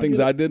a lot of things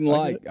I didn't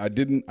like. I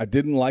didn't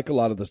like a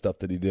lot of the stuff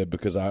that he did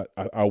because I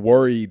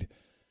worried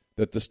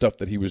that the stuff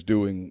that he was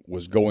doing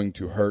was going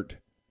to hurt.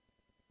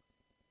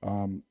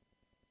 That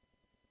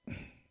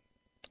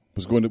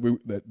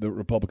the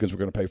Republicans were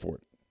going to pay for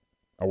it.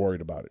 I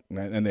worried about it,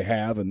 and they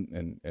have,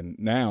 and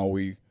now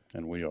we're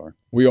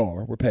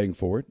paying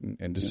for it,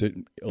 and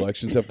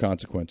elections have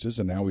consequences,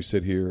 and now we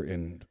sit here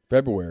in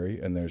February,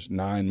 and there's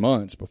 9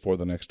 months before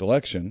the next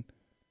election,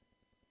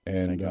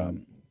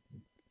 and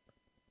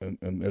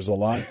there's a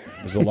lot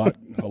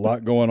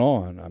going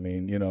on.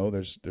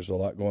 There's a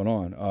lot going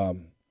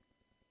on.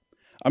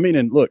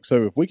 And look,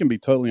 so if we can be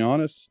totally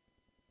honest,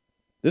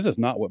 this is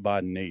not what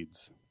Biden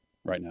needs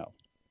right now,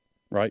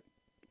 right?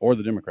 Or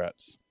the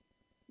Democrats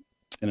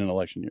in an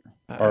election year,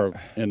 or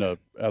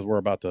as we're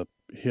about to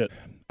hit.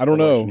 I don't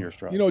know.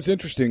 It's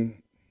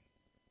interesting.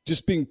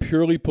 Just being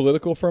purely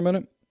political for a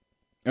minute,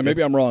 and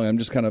maybe I'm wrong. I'm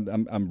just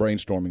I'm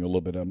brainstorming a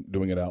little bit. I'm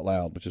doing it out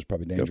loud, which is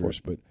probably dangerous.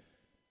 But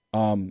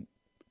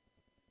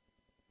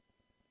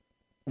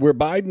where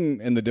Biden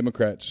and the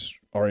Democrats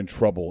are in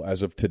trouble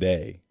as of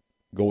today,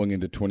 going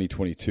into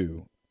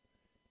 2022,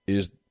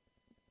 is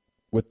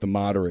with the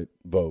moderate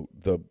vote.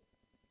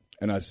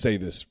 And I say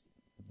this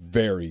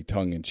very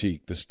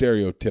tongue-in-cheek, the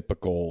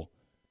stereotypical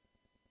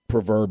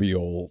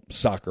proverbial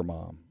soccer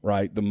mom,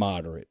 right? The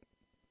moderate.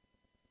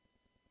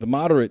 The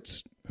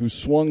moderates who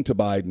swung to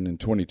Biden in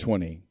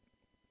 2020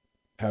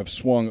 have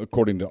swung,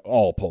 according to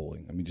all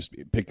polling, I mean, just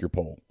pick your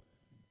poll,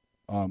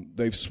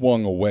 they've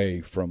swung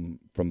away from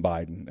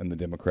Biden and the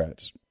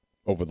Democrats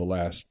over the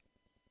last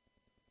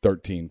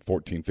 13,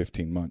 14,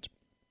 15 months,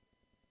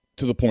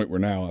 to the point where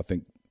now I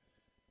think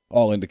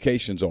all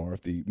indications are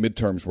if the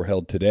midterms were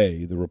held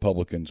today, the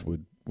Republicans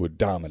would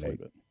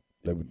dominate.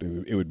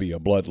 It would be a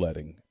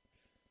bloodletting.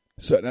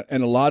 So,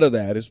 and a lot of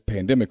that is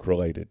pandemic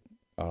related.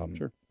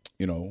 Sure.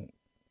 You know,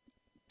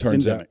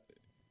 turns pandemic.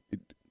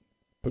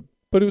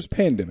 But it was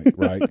pandemic,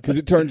 right? Because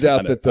it turns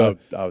out that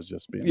I was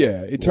just being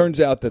it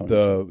turns out that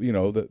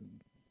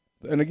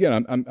and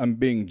again I'm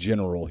being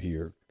general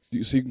here,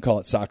 so you can call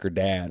it soccer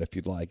dad if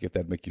you'd like, if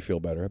that'd make you feel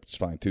better. It's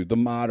fine too. The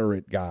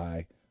moderate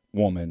guy,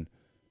 woman,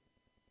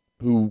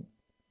 who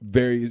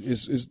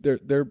is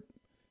their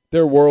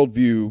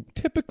worldview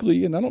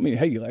typically, and I don't mean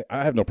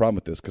I have no problem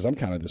with this because I'm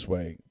kind of this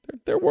way.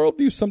 Their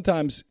worldview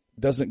sometimes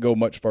doesn't go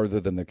much further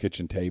than their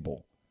kitchen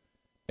table,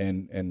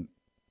 and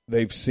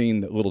they've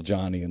seen that little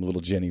Johnny and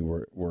little Jenny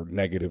were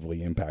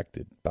negatively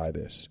impacted by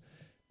this.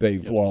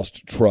 They've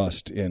lost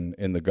trust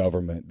in the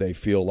government. They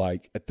feel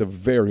like, at the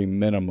very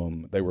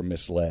minimum, they were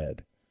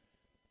misled,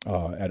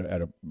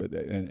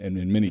 and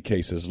in many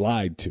cases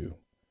lied to,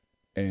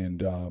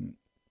 and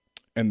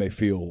they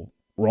feel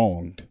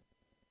wronged.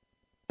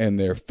 And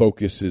their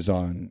focus is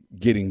on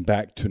getting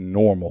back to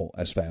normal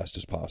as fast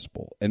as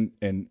possible, and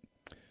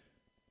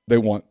they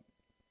want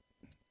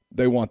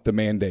the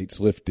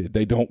mandates lifted.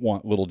 They don't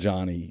want little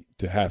Johnny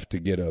to have to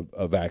get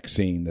a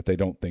vaccine that they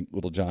don't think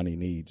little Johnny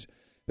needs.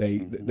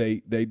 They're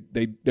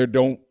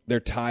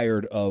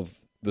tired of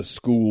the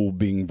school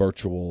being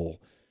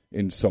virtual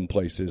in some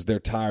places. They're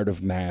tired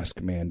of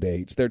mask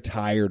mandates. They're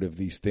tired of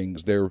these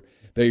things.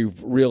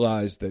 They've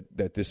realized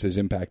that this has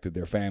impacted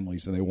their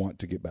families, and they want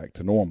to get back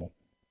to normal.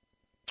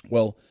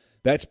 Well,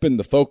 that's been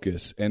the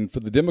focus, and for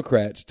the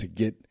Democrats to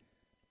get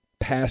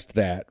past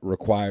that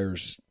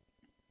requires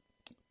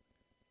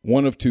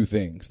one of two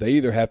things. They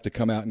either have to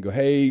come out and go,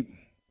 hey,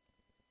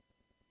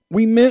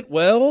 we meant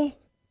well,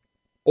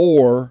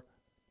 or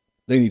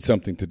they need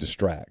something to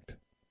distract.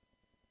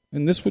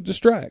 And this would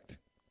distract,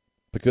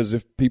 because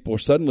if people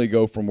suddenly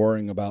go from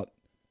worrying about,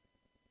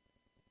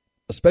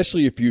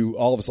 especially if you,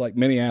 all of us like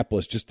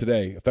Minneapolis just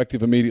today,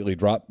 effective immediately,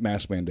 drop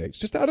mask mandates,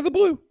 just out of the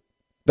blue.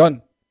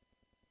 Done.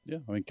 Yeah,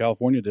 I mean,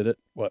 California did it,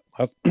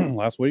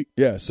 last week?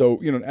 Yeah,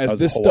 so, as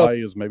this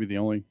Hawaii is maybe the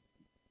only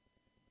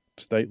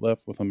state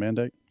left with a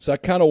mandate. So I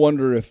kind of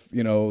wonder if,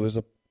 there's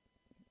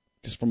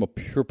just from a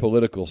pure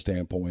political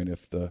standpoint,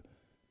 if the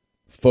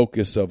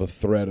focus of a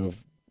threat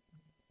of,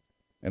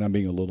 and I'm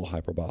being a little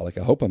hyperbolic,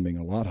 I hope I'm being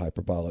a lot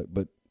hyperbolic,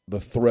 but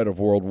the threat of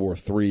World War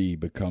III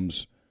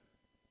becomes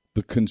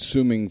the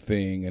consuming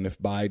thing, and if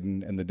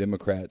Biden and the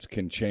Democrats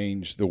can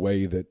change the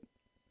way that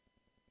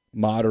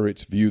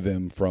moderates view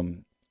them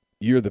from,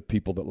 you're the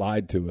people that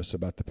lied to us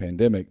about the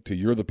pandemic, to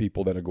you're the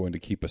people that are going to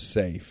keep us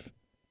safe,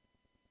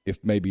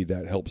 if maybe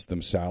that helps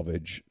them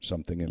salvage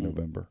something in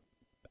November.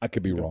 I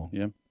could be wrong.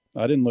 Yeah.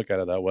 I didn't look at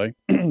it that way,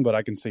 but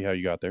I can see how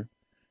you got there.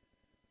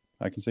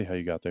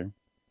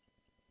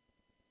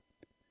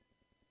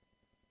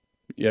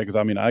 Yeah, because,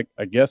 I mean, I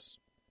guess,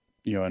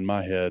 in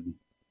my head,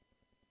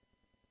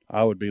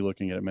 I would be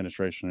looking at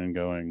administration and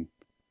going,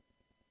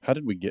 how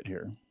did we get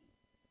here?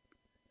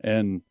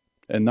 And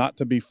not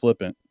to be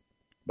flippant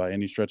by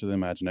any stretch of the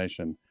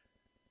imagination,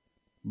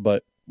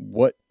 but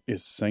what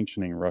is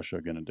sanctioning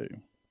Russia going to do?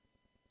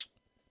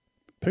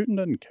 Putin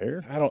doesn't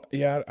care. I don't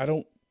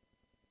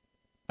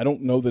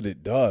know that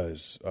it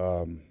does.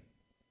 And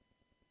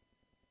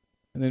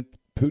then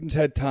Putin's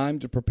had time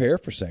to prepare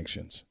for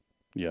sanctions.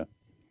 Yeah,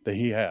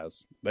 he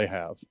has. They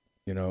have.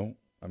 I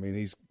mean,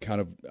 he's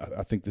kind of,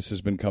 I think this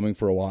has been coming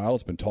for a while.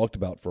 It's been talked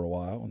about for a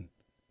while.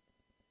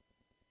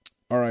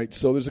 All right,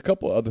 so there's a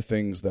couple of other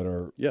things that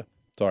are. Yeah.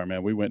 Sorry,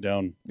 man. We went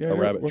down a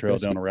rabbit trail,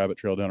 down a rabbit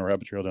trail, down a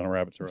rabbit trail, down a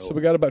rabbit trail. So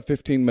we got about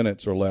 15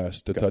 minutes or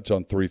less to touch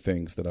on three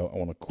things that I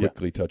want to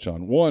quickly touch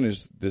on. One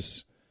is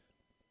this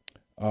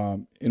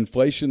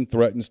inflation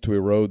threatens to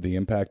erode the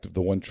impact of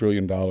the $1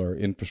 trillion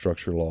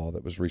infrastructure law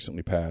that was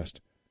recently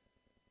passed.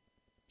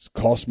 It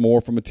costs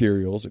more for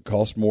materials. It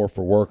costs more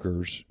for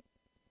workers.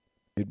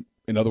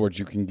 In other words,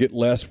 you can get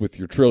less with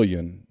your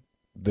trillion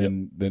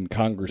than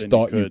Congress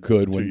thought you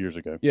could 2 years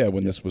ago. Yeah,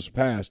 when this was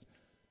passed.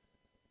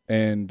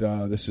 And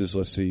this is,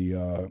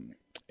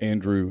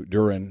 Andrew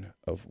Duran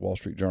of Wall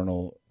Street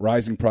Journal.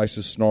 Rising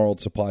prices, snarled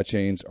supply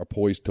chains are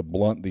poised to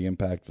blunt the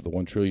impact of the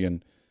 $1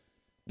 trillion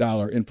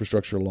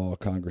infrastructure law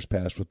Congress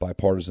passed with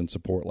bipartisan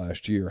support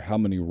last year. How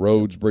many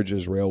roads,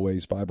 bridges,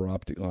 railways, fiber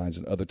optic lines,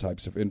 and other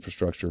types of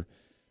infrastructure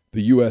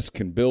the U.S.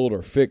 can build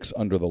or fix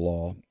under the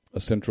law, a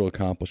central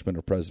accomplishment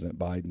of President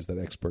Biden's that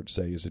experts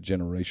say is a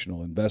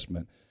generational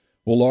investment,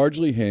 will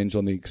largely hinge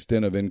on the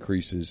extent of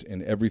increases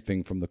in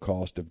everything from the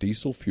cost of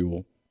diesel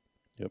fuel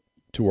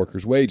to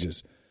workers'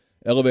 wages.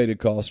 Elevated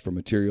costs for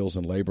materials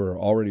and labor are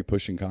already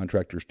pushing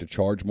contractors to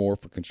charge more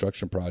for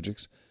construction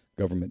projects,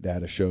 government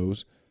data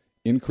shows.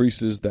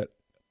 Increases that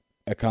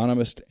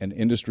economists and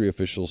industry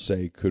officials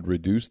say could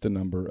reduce the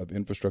number of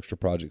infrastructure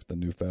projects the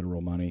new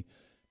federal money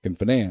can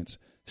finance.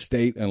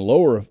 State and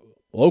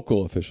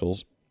local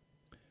officials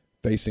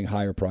facing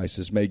higher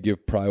prices may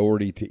give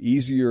priority to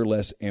easier,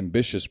 less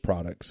ambitious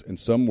products, and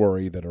some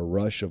worry that a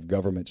rush of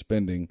government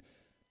spending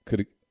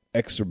could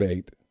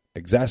exacerbate,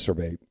 I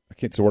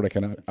can't say a word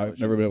I've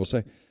never been able to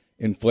say,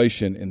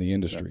 inflation in the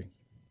industry.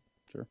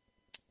 Yeah. Sure.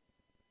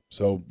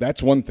 So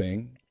that's one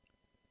thing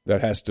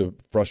that has to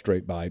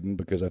frustrate Biden,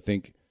 because I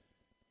think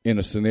in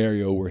a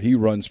scenario where he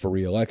runs for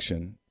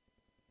re-election,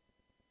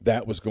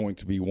 that was going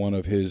to be one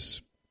of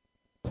his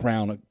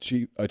crown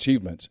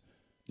achievements.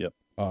 Yep.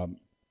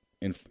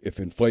 If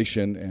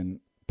inflation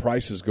and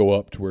prices go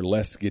up to where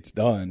less gets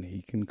done,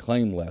 he can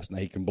claim less. Now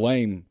he can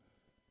blame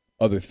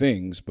other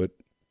things, but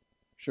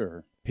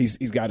sure, he's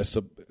going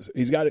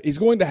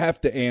to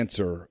have to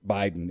answer.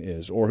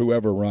 Biden or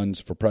whoever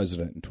runs for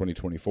president in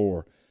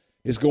 2024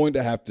 is going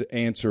to have to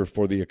answer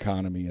for the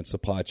economy and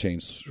supply chain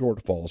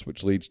shortfalls,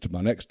 which leads to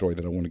my next story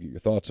that I want to get your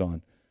thoughts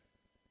on.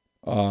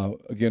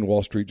 Again,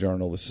 Wall Street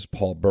Journal, this is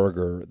Paul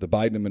Berger. The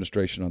Biden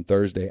administration on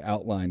Thursday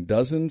outlined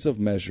dozens of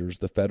measures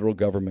the federal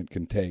government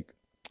can take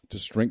to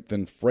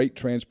strengthen freight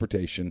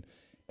transportation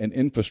and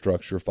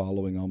infrastructure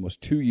following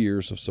almost 2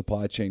 years of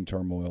supply chain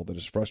turmoil that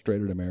has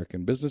frustrated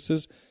American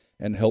businesses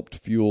and helped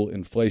fuel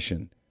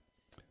inflation.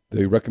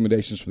 The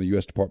recommendations from the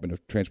U.S. Department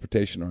of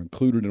Transportation are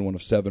included in one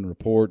of 7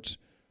 reports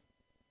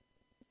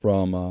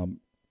from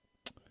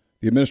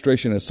the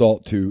administration has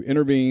sought to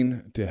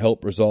intervene to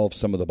help resolve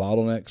some of the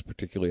bottlenecks,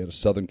 particularly at a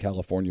Southern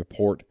California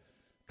port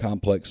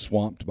complex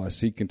swamped by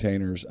sea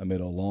containers amid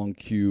a long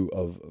queue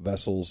of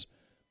vessels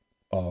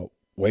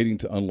waiting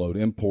to unload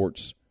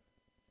imports.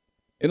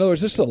 In other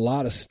words, there's a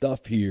lot of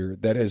stuff here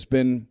that has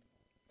been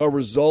a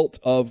result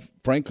of,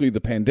 frankly,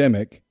 the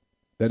pandemic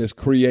that has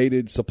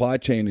created supply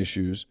chain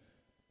issues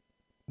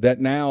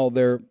that now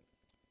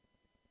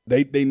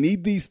they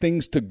need these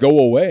things to go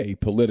away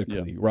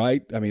politically,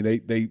 right? I mean,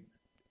 they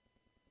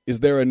is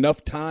there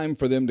enough time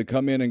for them to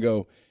come in and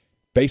go,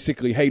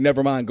 basically, hey,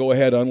 never mind, go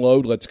ahead,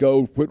 unload, let's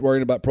go, quit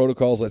worrying about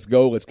protocols, let's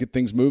go, let's get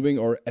things moving,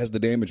 or has the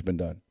damage been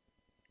done?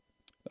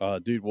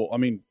 Dude, well, I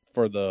mean,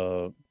 for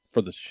the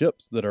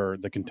ships that are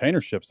the container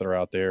ships that are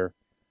out there,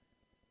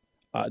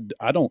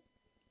 I don't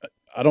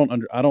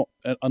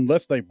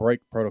unless they break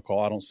protocol,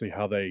 I don't see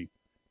how they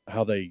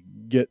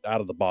get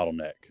out of the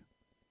bottleneck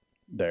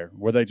there,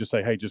 where they just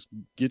say, hey, just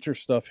get your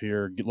stuff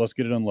here, let's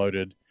get it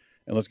unloaded,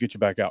 and let's get you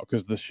back out,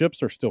 because the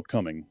ships are still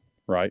coming,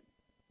 right?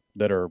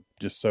 That are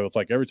just, so it's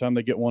like every time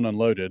they get one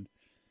unloaded,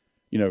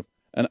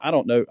 and I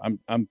don't know,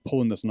 I'm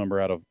pulling this number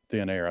out of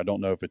thin air. I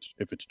don't know if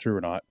it's true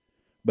or not,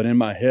 but in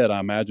my head, I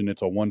imagine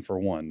it's a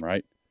 1-for-1,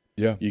 right?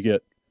 Yeah. You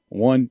get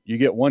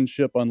one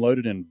ship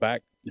unloaded and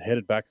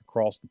headed back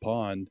across the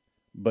pond,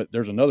 but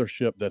there's another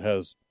ship that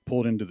has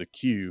pulled into the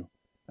queue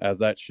as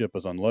that ship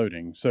is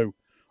unloading. So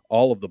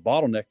all of the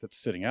bottleneck that's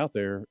sitting out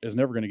there is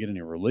never going to get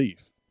any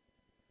relief.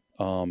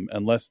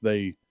 Unless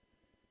they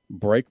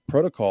break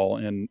protocol,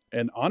 and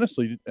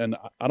honestly, and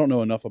I don't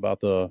know enough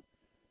about the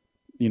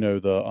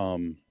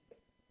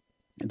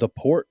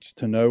ports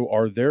to know,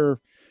 are there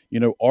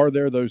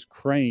those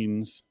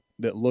cranes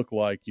that look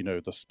like,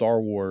 the Star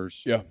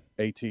Wars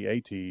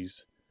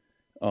AT-ATs?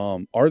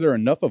 Are there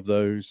enough of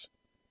those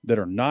that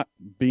are not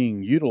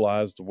being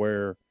utilized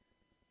where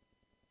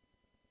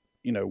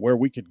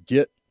we could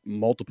get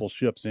multiple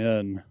ships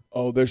in?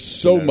 Oh, there's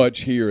so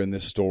much here in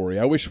this story.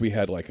 I wish we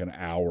had like an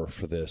hour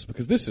for this,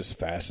 because this is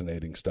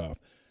fascinating stuff.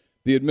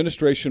 The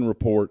administration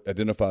report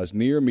identifies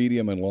near,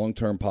 medium, and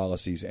long-term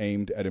policies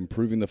aimed at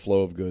improving the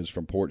flow of goods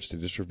from ports to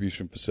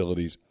distribution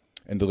facilities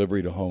and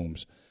delivery to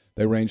homes.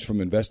 They range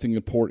from investing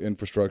in port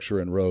infrastructure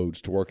and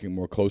roads to working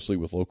more closely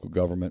with local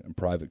government and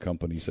private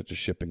companies such as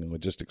shipping and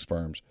logistics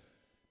firms,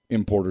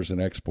 importers and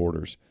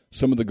exporters.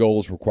 Some of the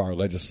goals require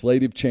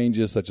legislative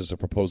changes, such as a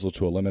proposal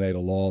to eliminate a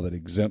law that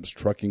exempts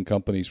trucking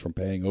companies from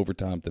paying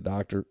overtime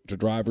to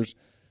drivers.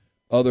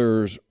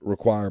 Others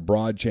require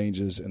broad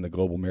changes in the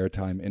global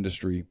maritime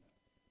industry.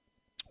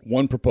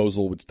 One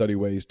proposal would study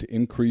ways to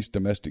increase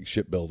domestic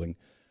shipbuilding.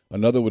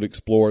 Another would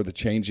explore the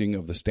changing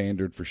of the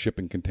standard for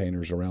shipping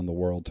containers around the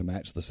world to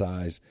match the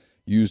size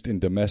used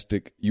in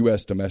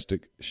U.S.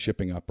 domestic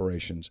shipping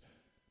operations.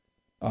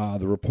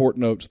 The report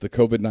notes the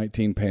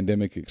COVID-19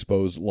 pandemic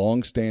exposed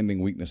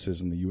long-standing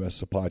weaknesses in the U.S.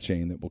 supply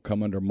chain that will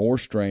come under more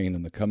strain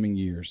in the coming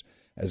years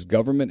as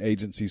government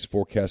agencies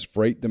forecast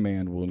freight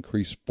demand will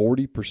increase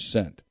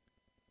 40%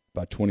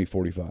 by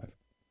 2045.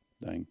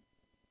 Dang.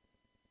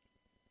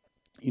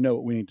 You know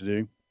what we need to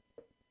do?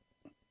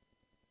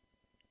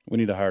 We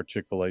need to hire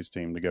Chick-fil-A's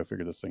team to go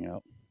figure this thing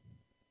out.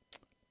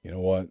 You know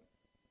what?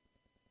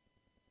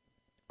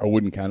 I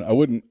wouldn't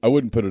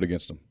put it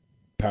against them.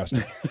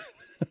 Pastor.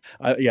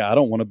 I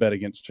don't want to bet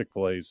against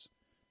Chick-fil-A's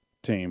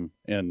team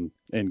in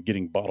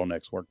getting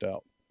bottlenecks worked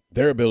out.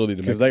 Their ability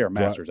to, because they are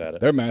masters at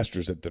it. They're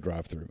masters at the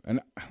drive-through, and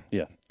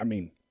yeah, I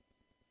mean,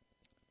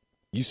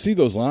 You see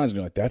those lines, and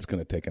you're like, that's going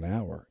to take an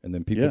hour. And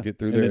then people get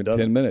through there in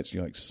 10 minutes. And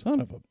you're like,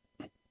 son of a.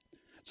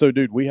 So,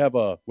 dude, we have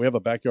a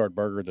Backyard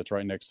Burger that's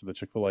right next to the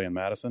Chick-fil-A in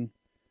Madison.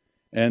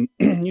 And,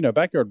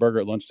 Backyard Burger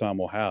at lunchtime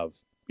will have,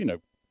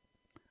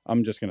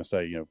 I'm just going to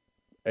say,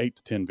 8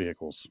 to 10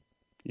 vehicles,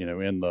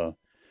 in the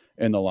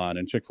line.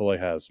 And Chick-fil-A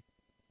has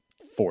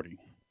 40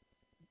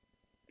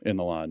 in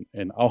the line.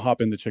 And I'll hop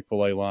in the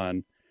Chick-fil-A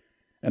line,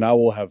 and I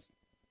will have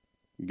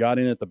got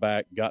in at the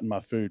back, gotten my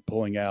food,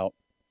 pulling out,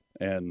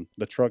 and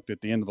the truck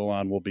at the end of the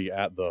line will be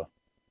at the,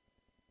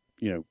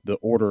 the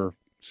order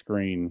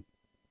screen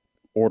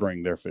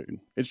ordering their food.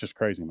 It's just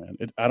crazy, man.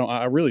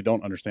 I really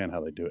don't understand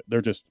how they do it.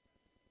 They're just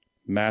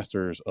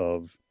masters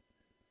of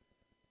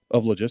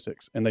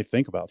logistics, and they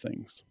think about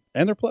things,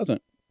 and they're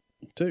pleasant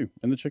too.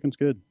 And the chicken's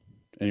good.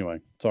 Anyway,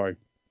 sorry.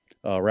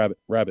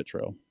 Rabbit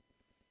Trail.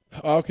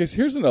 Okay, so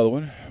here's another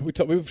one.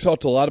 We've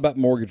talked a lot about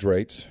mortgage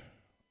rates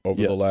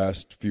over the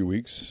last few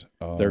weeks.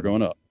 They're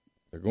going up.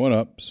 They're going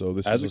up. So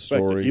this is a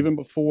story. Even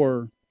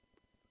before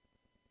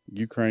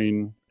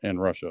Ukraine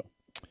and Russia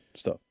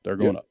stuff, they're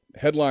going up.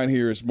 Headline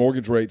here is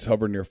mortgage rates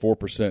hover near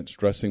 4%,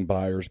 stressing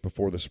buyers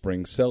before the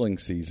spring selling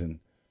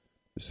season.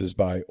 This is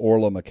by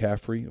Orla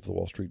McCaffrey of the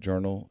Wall Street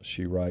Journal.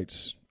 She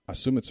writes, I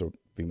assume it's a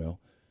female.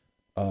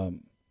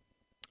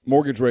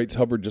 Mortgage rates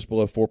hovered just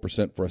below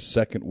 4% for a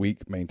second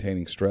week,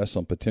 maintaining stress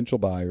on potential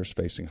buyers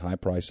facing high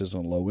prices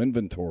and low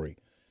inventory.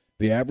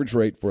 The average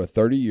rate for a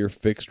 30-year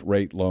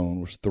fixed-rate loan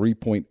was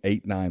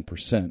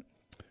 3.89%,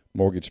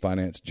 mortgage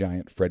finance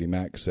giant Freddie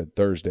Mac said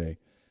Thursday,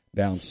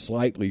 down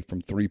slightly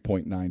from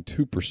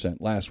 3.92%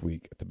 last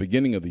week. At the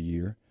beginning of the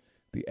year,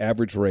 the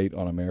average rate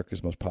on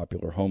America's most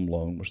popular home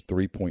loan was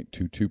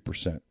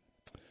 3.22%.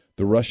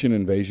 The Russian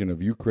invasion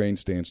of Ukraine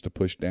stands to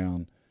push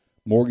down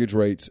mortgage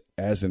rates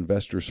as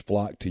investors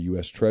flock to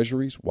U.S.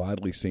 Treasuries,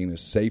 widely seen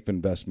as safe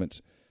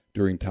investments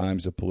during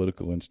times of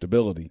political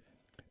instability.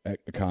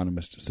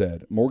 Economists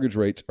said mortgage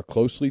rates are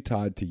closely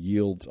tied to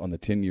yields on the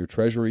 10-year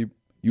Treasury,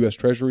 U.S.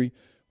 Treasury,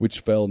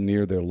 which fell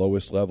near their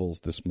lowest levels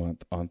this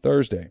month on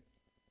Thursday.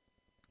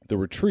 The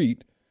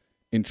retreat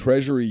in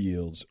Treasury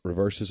yields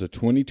reverses a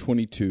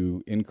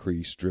 2022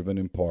 increase driven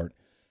in part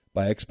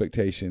by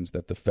expectations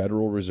that the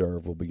Federal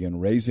Reserve will begin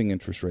raising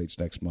interest rates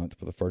next month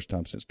for the first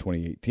time since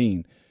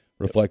 2018,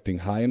 reflecting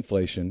high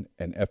inflation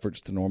and efforts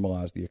to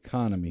normalize the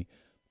economy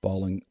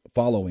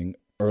following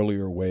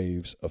earlier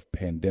waves of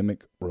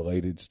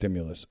pandemic-related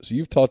stimulus. So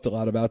you've talked a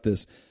lot about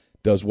this.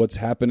 Does what's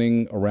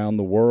happening around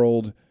the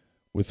world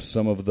with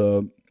some of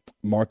the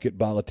market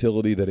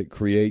volatility that it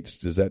creates,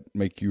 does that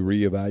make you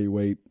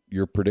reevaluate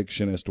your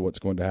prediction as to what's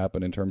going to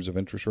happen in terms of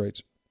interest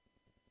rates?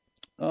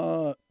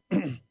 Man,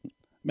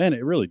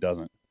 it really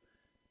doesn't.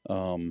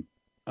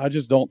 I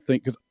just don't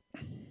think,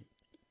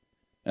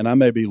 and I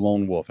may be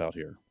lone wolf out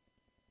here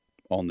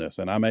on this,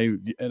 and I may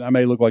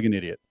look like an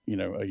idiot,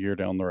 a year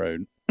down the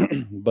road,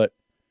 but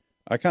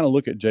I kind of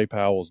look at Jay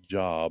Powell's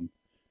job,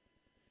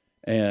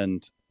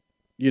 and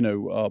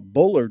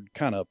Bullard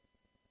kind of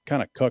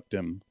cucked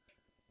him,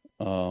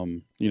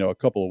 a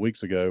couple of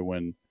weeks ago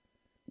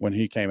when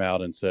he came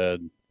out and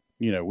said,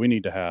 we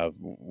need to have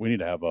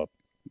a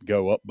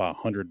go up by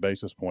 100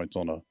 basis points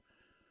on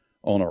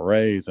a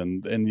raise,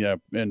 and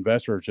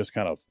investors just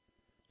kind of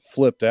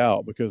flipped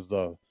out because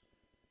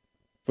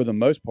for the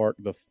most part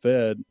the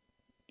Fed,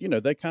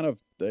 they kind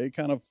of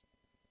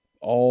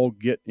all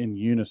get in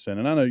unison.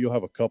 And I know you'll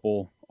have a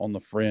couple on the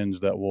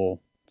fringe that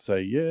will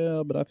say,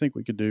 yeah, but I think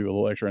we could do a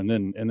little extra. And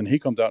then he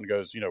comes out and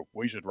goes,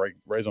 we should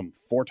raise them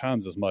 4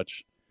 times as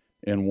much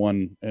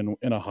in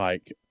a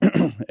hike.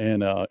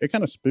 And it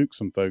kind of spooked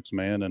some folks,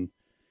 man.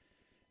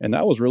 And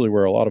that was really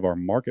where a lot of our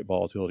market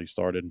volatility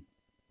started.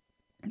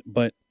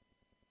 But,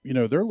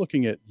 they're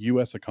looking at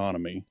U.S.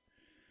 economy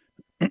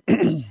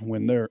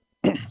when they're,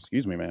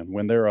 excuse me, man,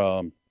 when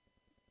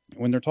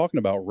they're talking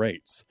about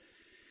rates.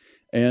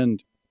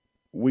 And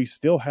we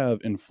still have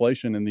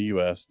inflation in the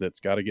U.S. that's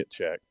got to get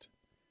checked.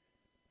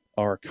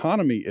 Our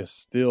economy is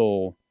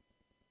still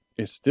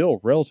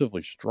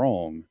relatively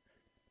strong.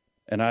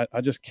 And I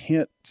just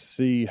can't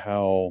see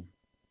how,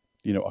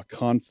 a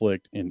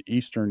conflict in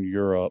Eastern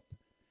Europe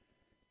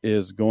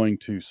is going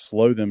to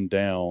slow them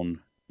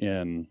down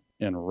in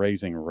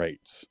raising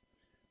rates,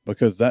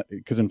 because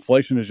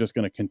inflation is just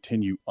going to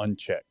continue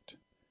unchecked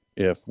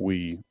if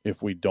we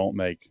don't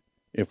make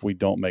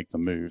the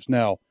moves.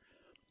 Now,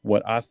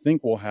 what I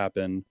think will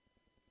happen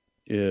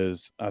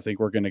is I think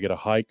we're going to get a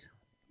hike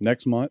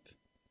next month.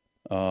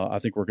 I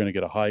think we're going to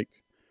get a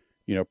hike,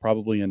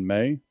 probably in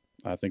May.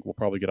 I think we'll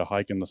probably get a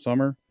hike in the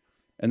summer.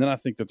 And then I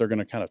think that they're going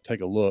to kind of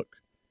take a look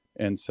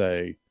and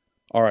say,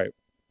 all right,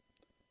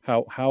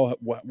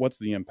 what's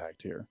the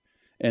impact here?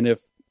 And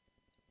if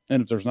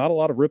there's not a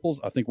lot of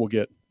ripples, I think we'll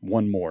get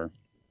one more,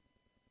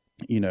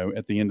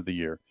 at the end of the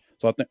year.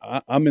 So I think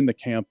I'm in the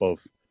camp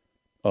of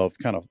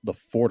kind of the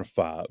 4 to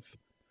 5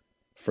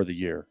 for the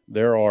year.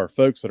 There are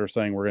folks that are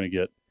saying we're going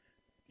to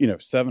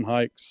get, 7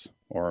 hikes,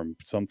 or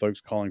some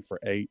folks calling for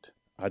 8.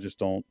 I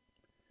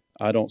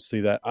don't see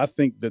that. I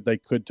think that they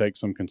could take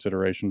some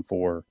consideration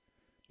for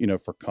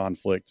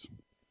conflict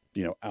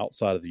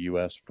outside of the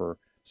U.S. for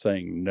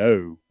saying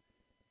no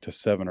to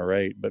 7 or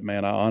 8. But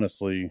man,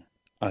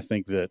 I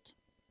think that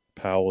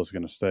Powell is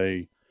going to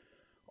stay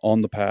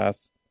on the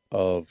path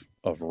of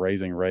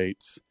raising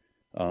rates.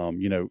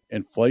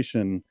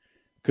 Inflation,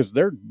 because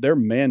their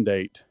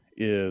mandate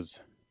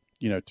is,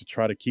 to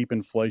try to keep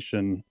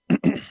inflation,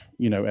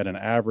 at an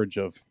average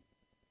of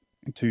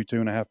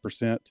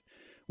 2.5%,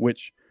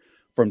 which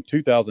from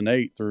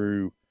 2008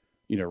 through,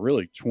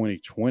 really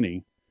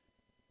 2020,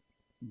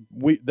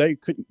 they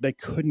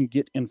couldn't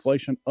get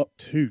inflation up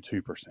to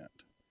 2%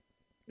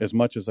 as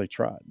much as they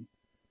tried.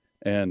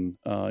 And,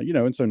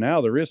 and so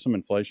now there is some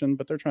inflation,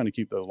 but they're trying to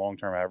keep those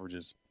long-term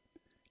averages,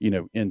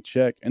 in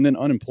check. And then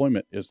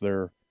unemployment is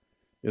their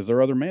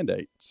other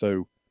mandate.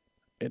 So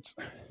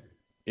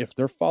if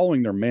they're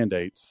following their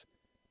mandates,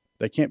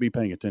 they can't be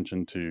paying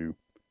attention to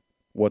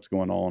what's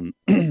going on,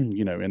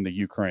 in the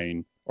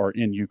Ukraine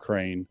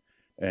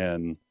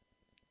and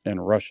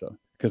Russia,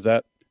 because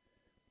that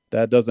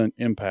doesn't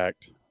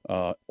impact,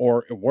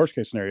 or worst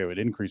case scenario, it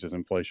increases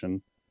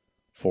inflation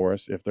for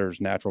us if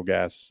there's natural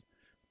gas,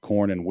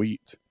 corn and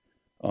wheat,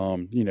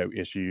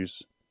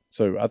 issues.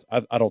 So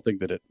I don't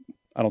think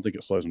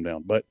it slows them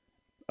down, but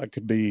I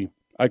could be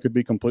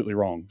completely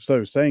wrong.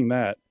 So saying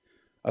that,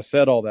 I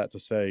said all that to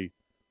say,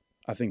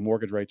 I think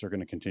mortgage rates are going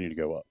to continue to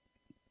go up.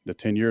 The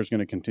 10-year is going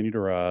to continue to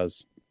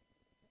rise.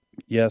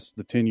 Yes,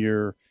 the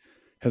 10-year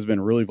has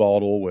been really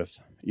volatile with,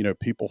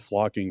 people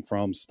flocking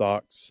from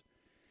stocks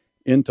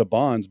into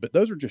bonds, but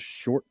those are just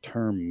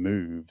short-term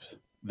moves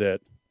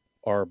that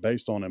are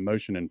based on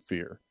emotion and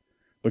fear,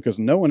 because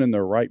no one in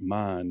their right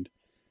mind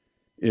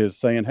is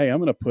saying, hey, I'm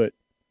going to put,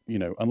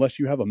 unless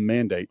you have a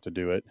mandate to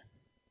do it.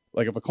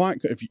 Like if a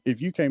client,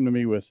 if you came to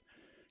me with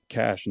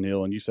cash,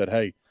 Neil, and you said,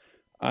 hey,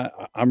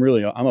 I'm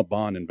a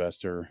bond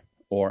investor,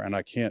 and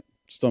I can't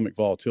stomach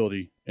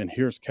volatility, and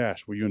here's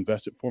cash, will you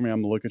invest it for me?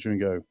 I'm going to look at you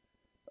and go,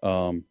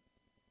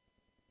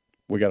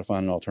 we got to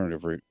find an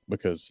alternative route,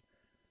 because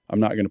I'm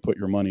not going to put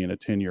your money in a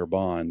 10-year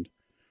bond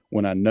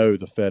when I know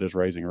the Fed is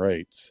raising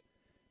rates.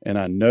 And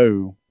I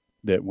know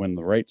that when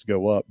the rates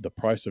go up, the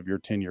price of your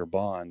 10-year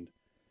bond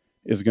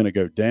is going to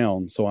go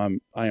down. So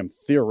I am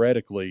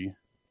theoretically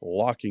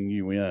locking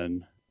you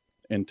in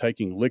and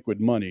taking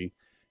liquid money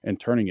and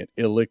turning it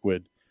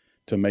illiquid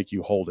to make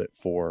you hold it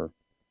for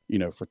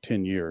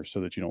 10 years so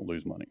that you don't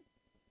lose money.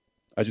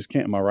 I just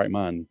can't in my right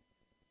mind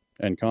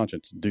and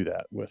conscience do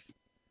that with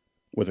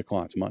a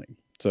client's money.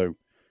 So,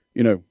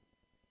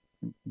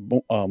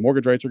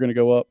 mortgage rates are going to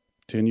go up,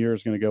 10 years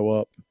is going to go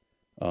up.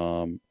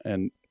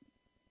 And,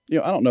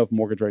 I don't know if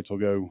mortgage rates will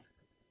go,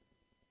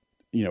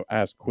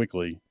 as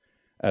quickly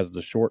as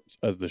the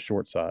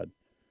short side,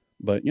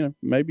 but,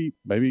 maybe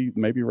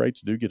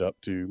rates do get up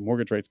to,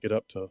 mortgage rates get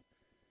up to,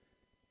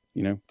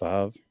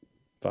 5%,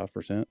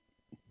 4.5%,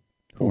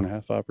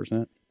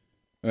 5%.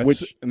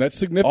 And that's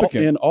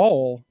significant.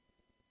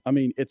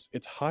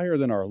 It's higher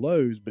than our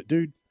lows, but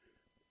dude,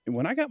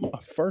 when I got my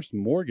first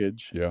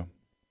mortgage,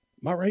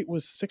 my rate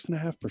was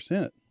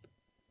 6.5%.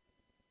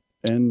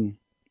 And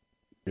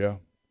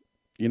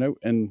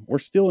and we're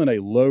still in a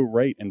low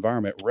rate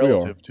environment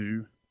relative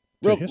to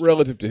history.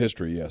 Relative to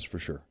history, yes, for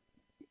sure.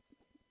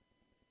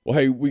 Well,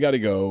 hey, we got to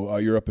go.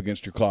 You're up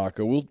against your clock.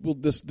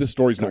 This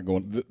story's not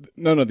going.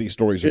 None of these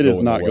stories are going. It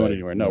is not going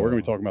anywhere. No, we're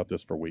going to be talking about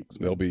this for weeks.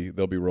 They'll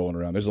be rolling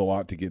around. There's a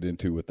lot to get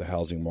into with the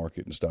housing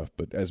market and stuff.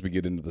 But as we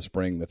get into the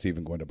spring, that's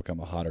even going to become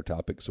a hotter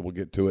topic. So we'll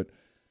get to it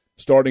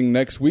starting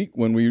next week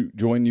when we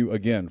join you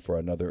again for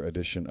another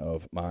edition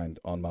of Mind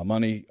on My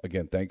Money.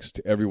 Again, thanks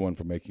to everyone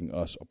for making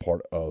us a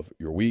part of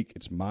your week.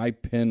 It's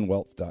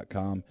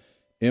mypinnwealth.com.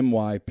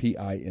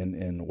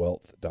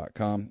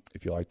 mypinnwealth.com.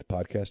 If you like the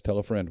podcast, tell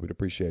a friend. We'd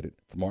appreciate it.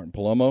 For Martin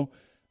Palomo,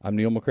 I'm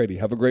Neil McCready.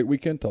 Have a great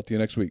weekend. Talk to you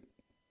next week.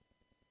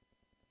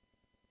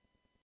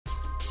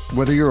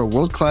 Whether you're a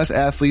world-class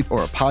athlete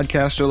or a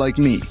podcaster like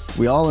me,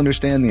 we all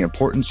understand the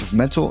importance of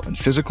mental and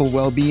physical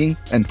well-being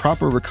and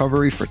proper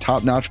recovery for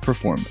top-notch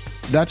performance.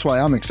 That's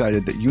why I'm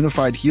excited that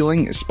Unified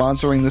Healing is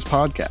sponsoring this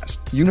podcast.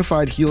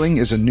 Unified Healing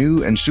is a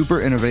new and super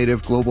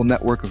innovative global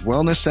network of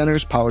wellness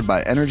centers powered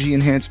by Energy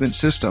Enhancement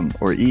System,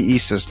 or EE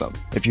System.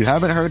 If you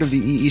haven't heard of the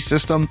EE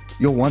System,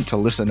 you'll want to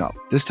listen up.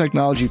 This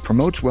technology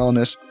promotes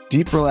wellness,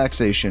 deep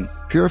relaxation,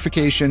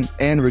 purification,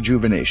 and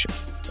rejuvenation.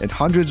 In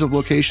hundreds of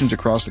locations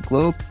across the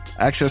globe,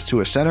 access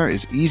to a center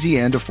is easy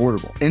and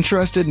affordable.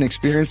 Interested in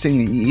experiencing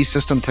the EE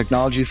System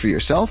technology for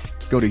yourself?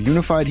 Go to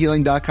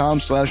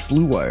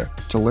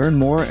unifiedhealing.com/bluewire to learn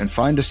more and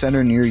find a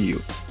center near you.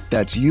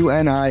 That's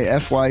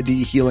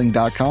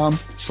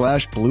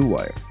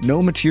unifydhealing.com/bluewire.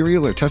 No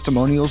material or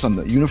testimonials on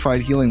the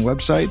Unified Healing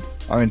website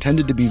are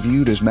intended to be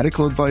viewed as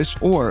medical advice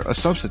or a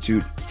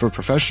substitute for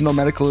professional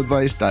medical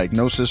advice,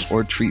 diagnosis,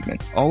 or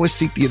treatment. Always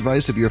seek the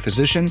advice of your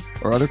physician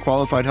or other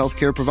qualified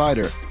healthcare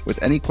provider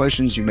with any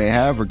questions you may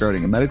have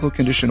regarding a medical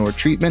condition or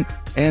treatment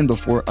and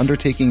before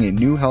undertaking a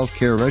new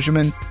healthcare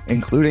regimen,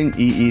 including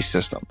EE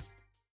System.